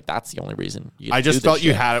guy. Like that's the only reason. You I just do this felt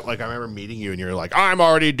you shit. had it. Like I remember meeting you, and you're like, "I'm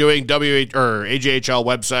already doing AJHL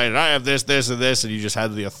website, and I have this, and this," and you just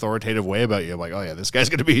had the authoritative way about you. I'm like, "Oh yeah, this guy's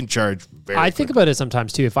going to be in charge." I think about it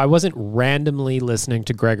sometimes too. If I wasn't randomly listening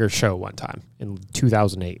to Gregor's show one time in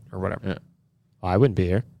 2008 or whatever, I wouldn't be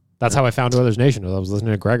here. That's how I found Oilers Nation. I was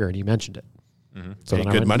listening to Gregor, and he mentioned it. So then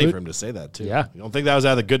I good went money to for him to say that, too. Yeah. You don't think that was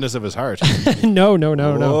out of the goodness of his heart? No.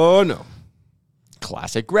 Oh, no.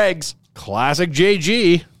 Classic Greg's. Classic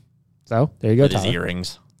JG. So there you go, With his Tyler.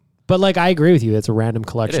 earrings. But like, I agree with you. It's a random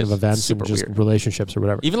collection It of is. events Super and just weird. relationships or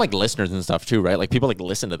whatever. Even like listeners and stuff too, right? Like people like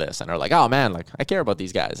listen to this and are like, oh man, like I care about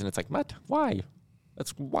these guys. And it's like, what? Why?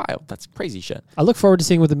 That's wild. That's crazy shit. I look forward to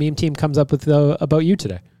seeing what the meme team comes up with about you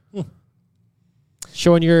today.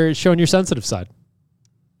 Showing your sensitive side.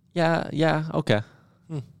 Yeah, okay.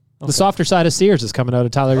 The softer side of Sears is coming out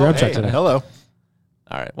of Tyler Yaremchuk today. Hello.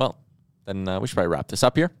 All right, well, then we should probably wrap this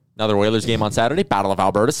up here. Another Oilers game on Saturday. Battle of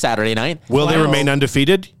Alberta, Saturday night. Will they remain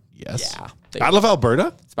undefeated? Yes. Yeah. Battle of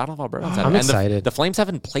Alberta? It's Battle of Alberta on I'm Saturday. excited. And the Flames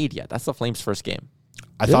haven't played yet. That's the Flames' first game.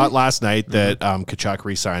 I thought last night that Kachuk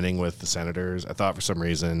re-signing with the Senators. I thought for some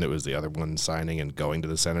reason it was the other one signing and going to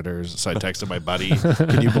the Senators. So I texted my buddy,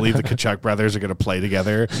 can you believe the Kachuk brothers are going to play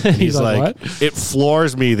together? And he's like, what? it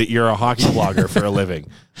floors me that you're a hockey blogger for a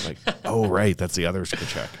living. I'm like, oh, right. That's the other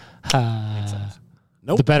Kachuk.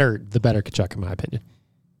 Nope. The better Kachuk, in my opinion.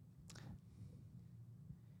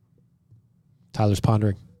 Tyler's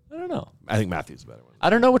pondering. I don't know. I think Matthew's the better one. I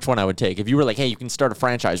don't know which one I would take. If you were like, hey, you can start a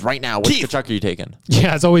franchise right now, which Kachuk are you taking?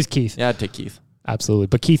 Yeah, it's always Keith. Yeah, I'd take Keith. Absolutely.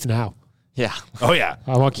 But Keith now. Yeah. Oh, yeah.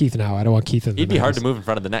 I want Keith now. I don't want Keith in the He'd be hard 90s. to move in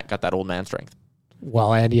front of the net. Got that old man strength.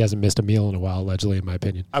 Well, Andy hasn't missed a meal in a while, allegedly, in my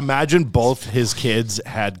opinion. Imagine both his kids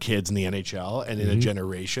had kids in the NHL, and in a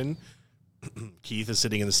generation, Keith is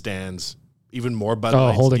sitting in the stands, even more Bud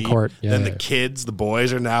Lights holding deep. court. Yeah, then yeah. the kids, the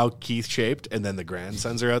boys, are now Keith-shaped, and then the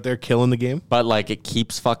grandsons are out there killing the game. But like it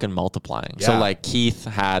keeps fucking multiplying. So Yeah. like Keith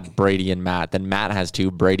had Brady and Matt, then Matt has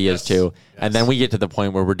 2, Brady has 2, and then we get to the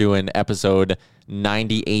point where we're doing episode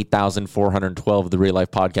 98,412 of the Real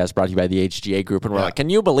Life Podcast, brought to you by the HGA Group, and we're like, can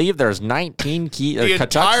you believe there's 19 The Kachucks?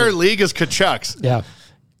 entire league is Kachucks. Yeah.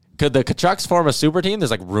 Could the Kachucks form a super team?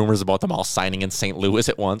 There's like rumors about them all signing in St. Louis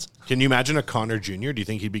at once. Can you imagine a Connor Jr.? Do you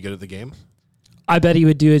think he'd be good at the game? I bet he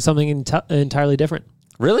would do something entirely different.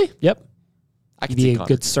 Really? Yep. I He'd could be see a Connor.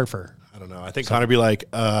 good surfer. I don't know. I think Connor would be like,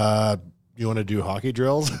 you want to do hockey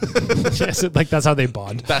drills? Yes, like that's how they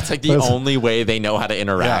bond. That's like the only way they know how to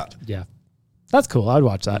interact. Yeah. That's cool. I'd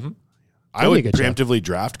watch that. I would be a good show. preemptively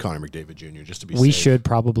draft Connor McDavid Jr. just to be We safe. should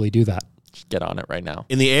probably do that. Just get on it right now.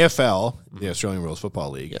 In the AFL, the Australian Rules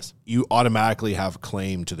Football League, Yes. you automatically have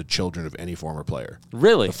claim to the children of any former player.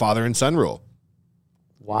 Really? The father and son rule.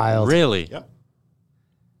 Wild. Really? Yep.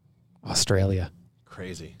 Australia.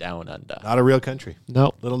 Crazy. Down under. Not a real country.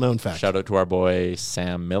 No. Little known fact. Shout out to our boy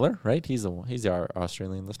Sam Miller, right? He's our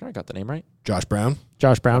Australian listener. I got the name right. Josh Brown.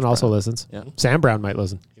 Josh Brown also listens. Yeah. Sam Brown might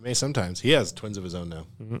listen. He may sometimes. He has twins of his own now.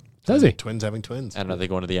 Does he? Twins having twins. And are they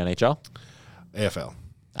going to the NHL? AFL.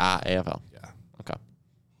 AFL. Yeah. Okay.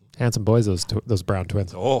 Handsome boys, those Brown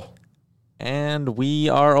twins. Oh. And we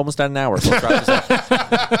are almost at an hour. So let's wrap this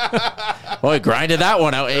up. Boy, grinded that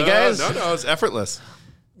one out, eh, guys? No, it's effortless.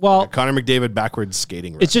 Well, Connor McDavid backwards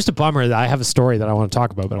skating. it's just a bummer that I have a story that I want to talk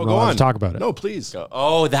about, but I'm not allowed to talk about it. No, please.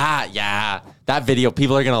 Oh, that video.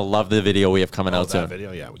 People are gonna love the video we have coming out soon. That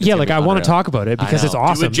video, yeah. Yeah, like I want unreal. to talk about it I because know. it's Do it,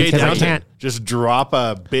 awesome. Jay Because I Downton. can't. Just drop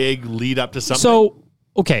a big lead up to something. So,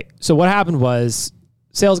 okay. So what happened was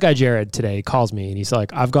sales guy Jared today calls me and he's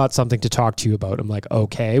like, I've got something to talk to you about. I'm like,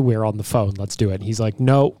 okay, we're on the phone. Let's do it. And he's like,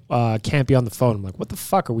 no, can't be on the phone. I'm like, what the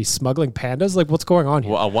fuck? Are we smuggling pandas? Like, what's going on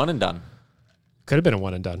here? Well, a one and done. Could have been a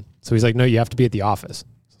one and done. So he's like, no, you have to be at the office.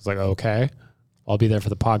 So I was like, okay, I'll be there for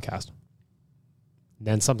the podcast. And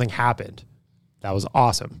then something happened. That was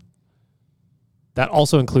awesome. That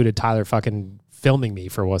also included Tyler fucking filming me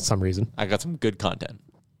for some reason. I got some good content.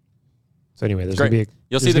 So anyway, there's Great. going to be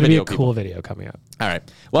You'll there's see the gonna be video, a cool people. video coming up. All right.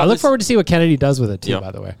 Well, I look forward to see what Kennedy does with it too, Yeah.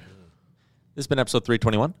 by the way. This has been episode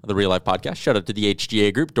 321 of the Real Life Podcast. Shout out to the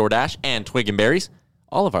HGA Group, DoorDash, and Twig and Berries,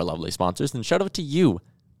 all of our lovely sponsors. And shout out to you,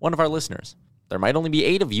 one of our listeners. There might only be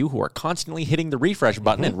 8 of you who are constantly hitting the refresh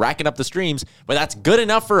button and racking up the streams, but that's good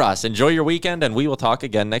enough for us. Enjoy your weekend, and we will talk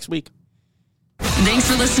again next week. Thanks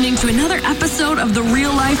for listening to another episode of the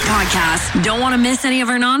Real Life Podcast. Don't want to miss any of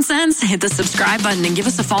our nonsense? Hit the subscribe button and give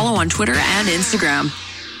us a follow on Twitter and Instagram.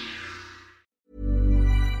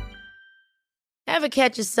 Ever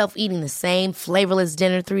catch yourself eating the same flavorless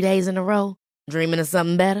dinner 3 days in a row? Dreaming of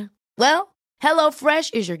something better? Well,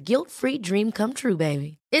 HelloFresh is your guilt-free dream come true,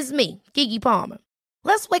 baby. It's me, Keke Palmer.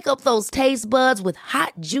 Let's wake up those taste buds with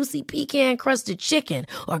hot, juicy pecan-crusted chicken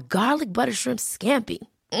or garlic butter shrimp scampi.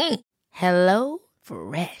 Hello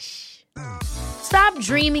Fresh. Stop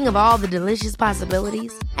dreaming of all the delicious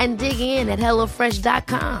possibilities and dig in at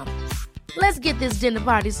HelloFresh.com. Let's get this dinner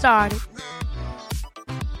party started.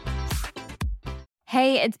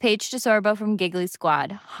 Hey, it's Paige DeSorbo from Giggly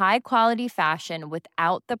Squad. High quality fashion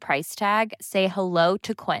without the price tag. Say hello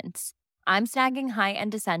to Quince. I'm snagging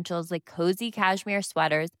high-end essentials like cozy cashmere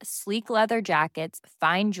sweaters, sleek leather jackets,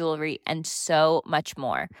 fine jewelry, and so much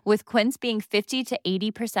more. With Quince being 50 to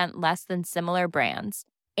 80% less than similar brands.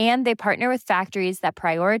 And they partner with factories that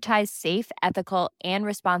prioritize safe, ethical, and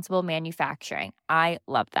responsible manufacturing. I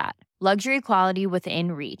love that. Luxury quality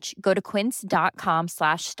within reach. Go to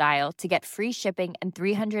quince.com/style to get free shipping and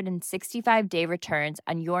 365-day returns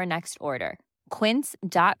on your next order.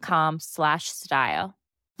 Quince.com/style.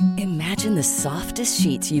 Imagine the softest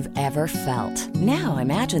sheets you've ever felt. Now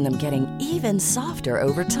imagine them getting even softer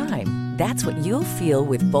over time. That's what you'll feel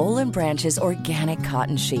with Boll & Branch's organic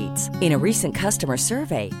cotton sheets. In a recent customer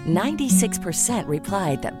survey, 96%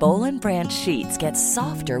 replied that Boll & Branch sheets get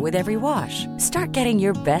softer with every wash. Start getting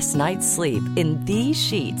your best night's sleep in these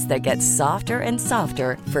sheets that get softer and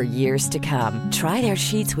softer for years to come. Try their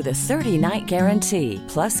sheets with a 30-night guarantee.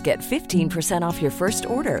 Plus, get 15% off your first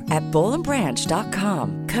order at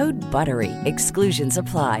bollandbranch.com. Code BUTTERY. Exclusions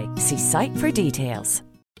apply. See site for details.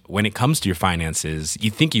 When it comes to your finances,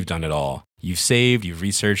 you think you've done it all. You've saved, you've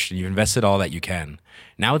researched, and you've invested all that you can.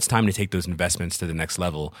 Now it's time to take those investments to the next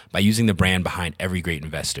level by using the brand behind every great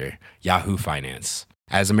investor, Yahoo Finance.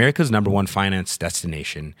 As America's #1 finance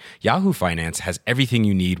destination, Yahoo Finance has everything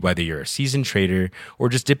you need, whether you're a seasoned trader or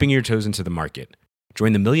just dipping your toes into the market.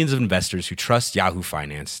 Join the millions of investors who trust Yahoo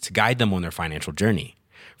Finance to guide them on their financial journey.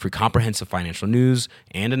 For comprehensive financial news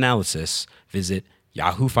and analysis, visit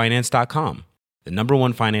yahoofinance.com, the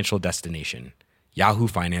 #1 financial destination,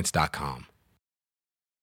 yahoofinance.com.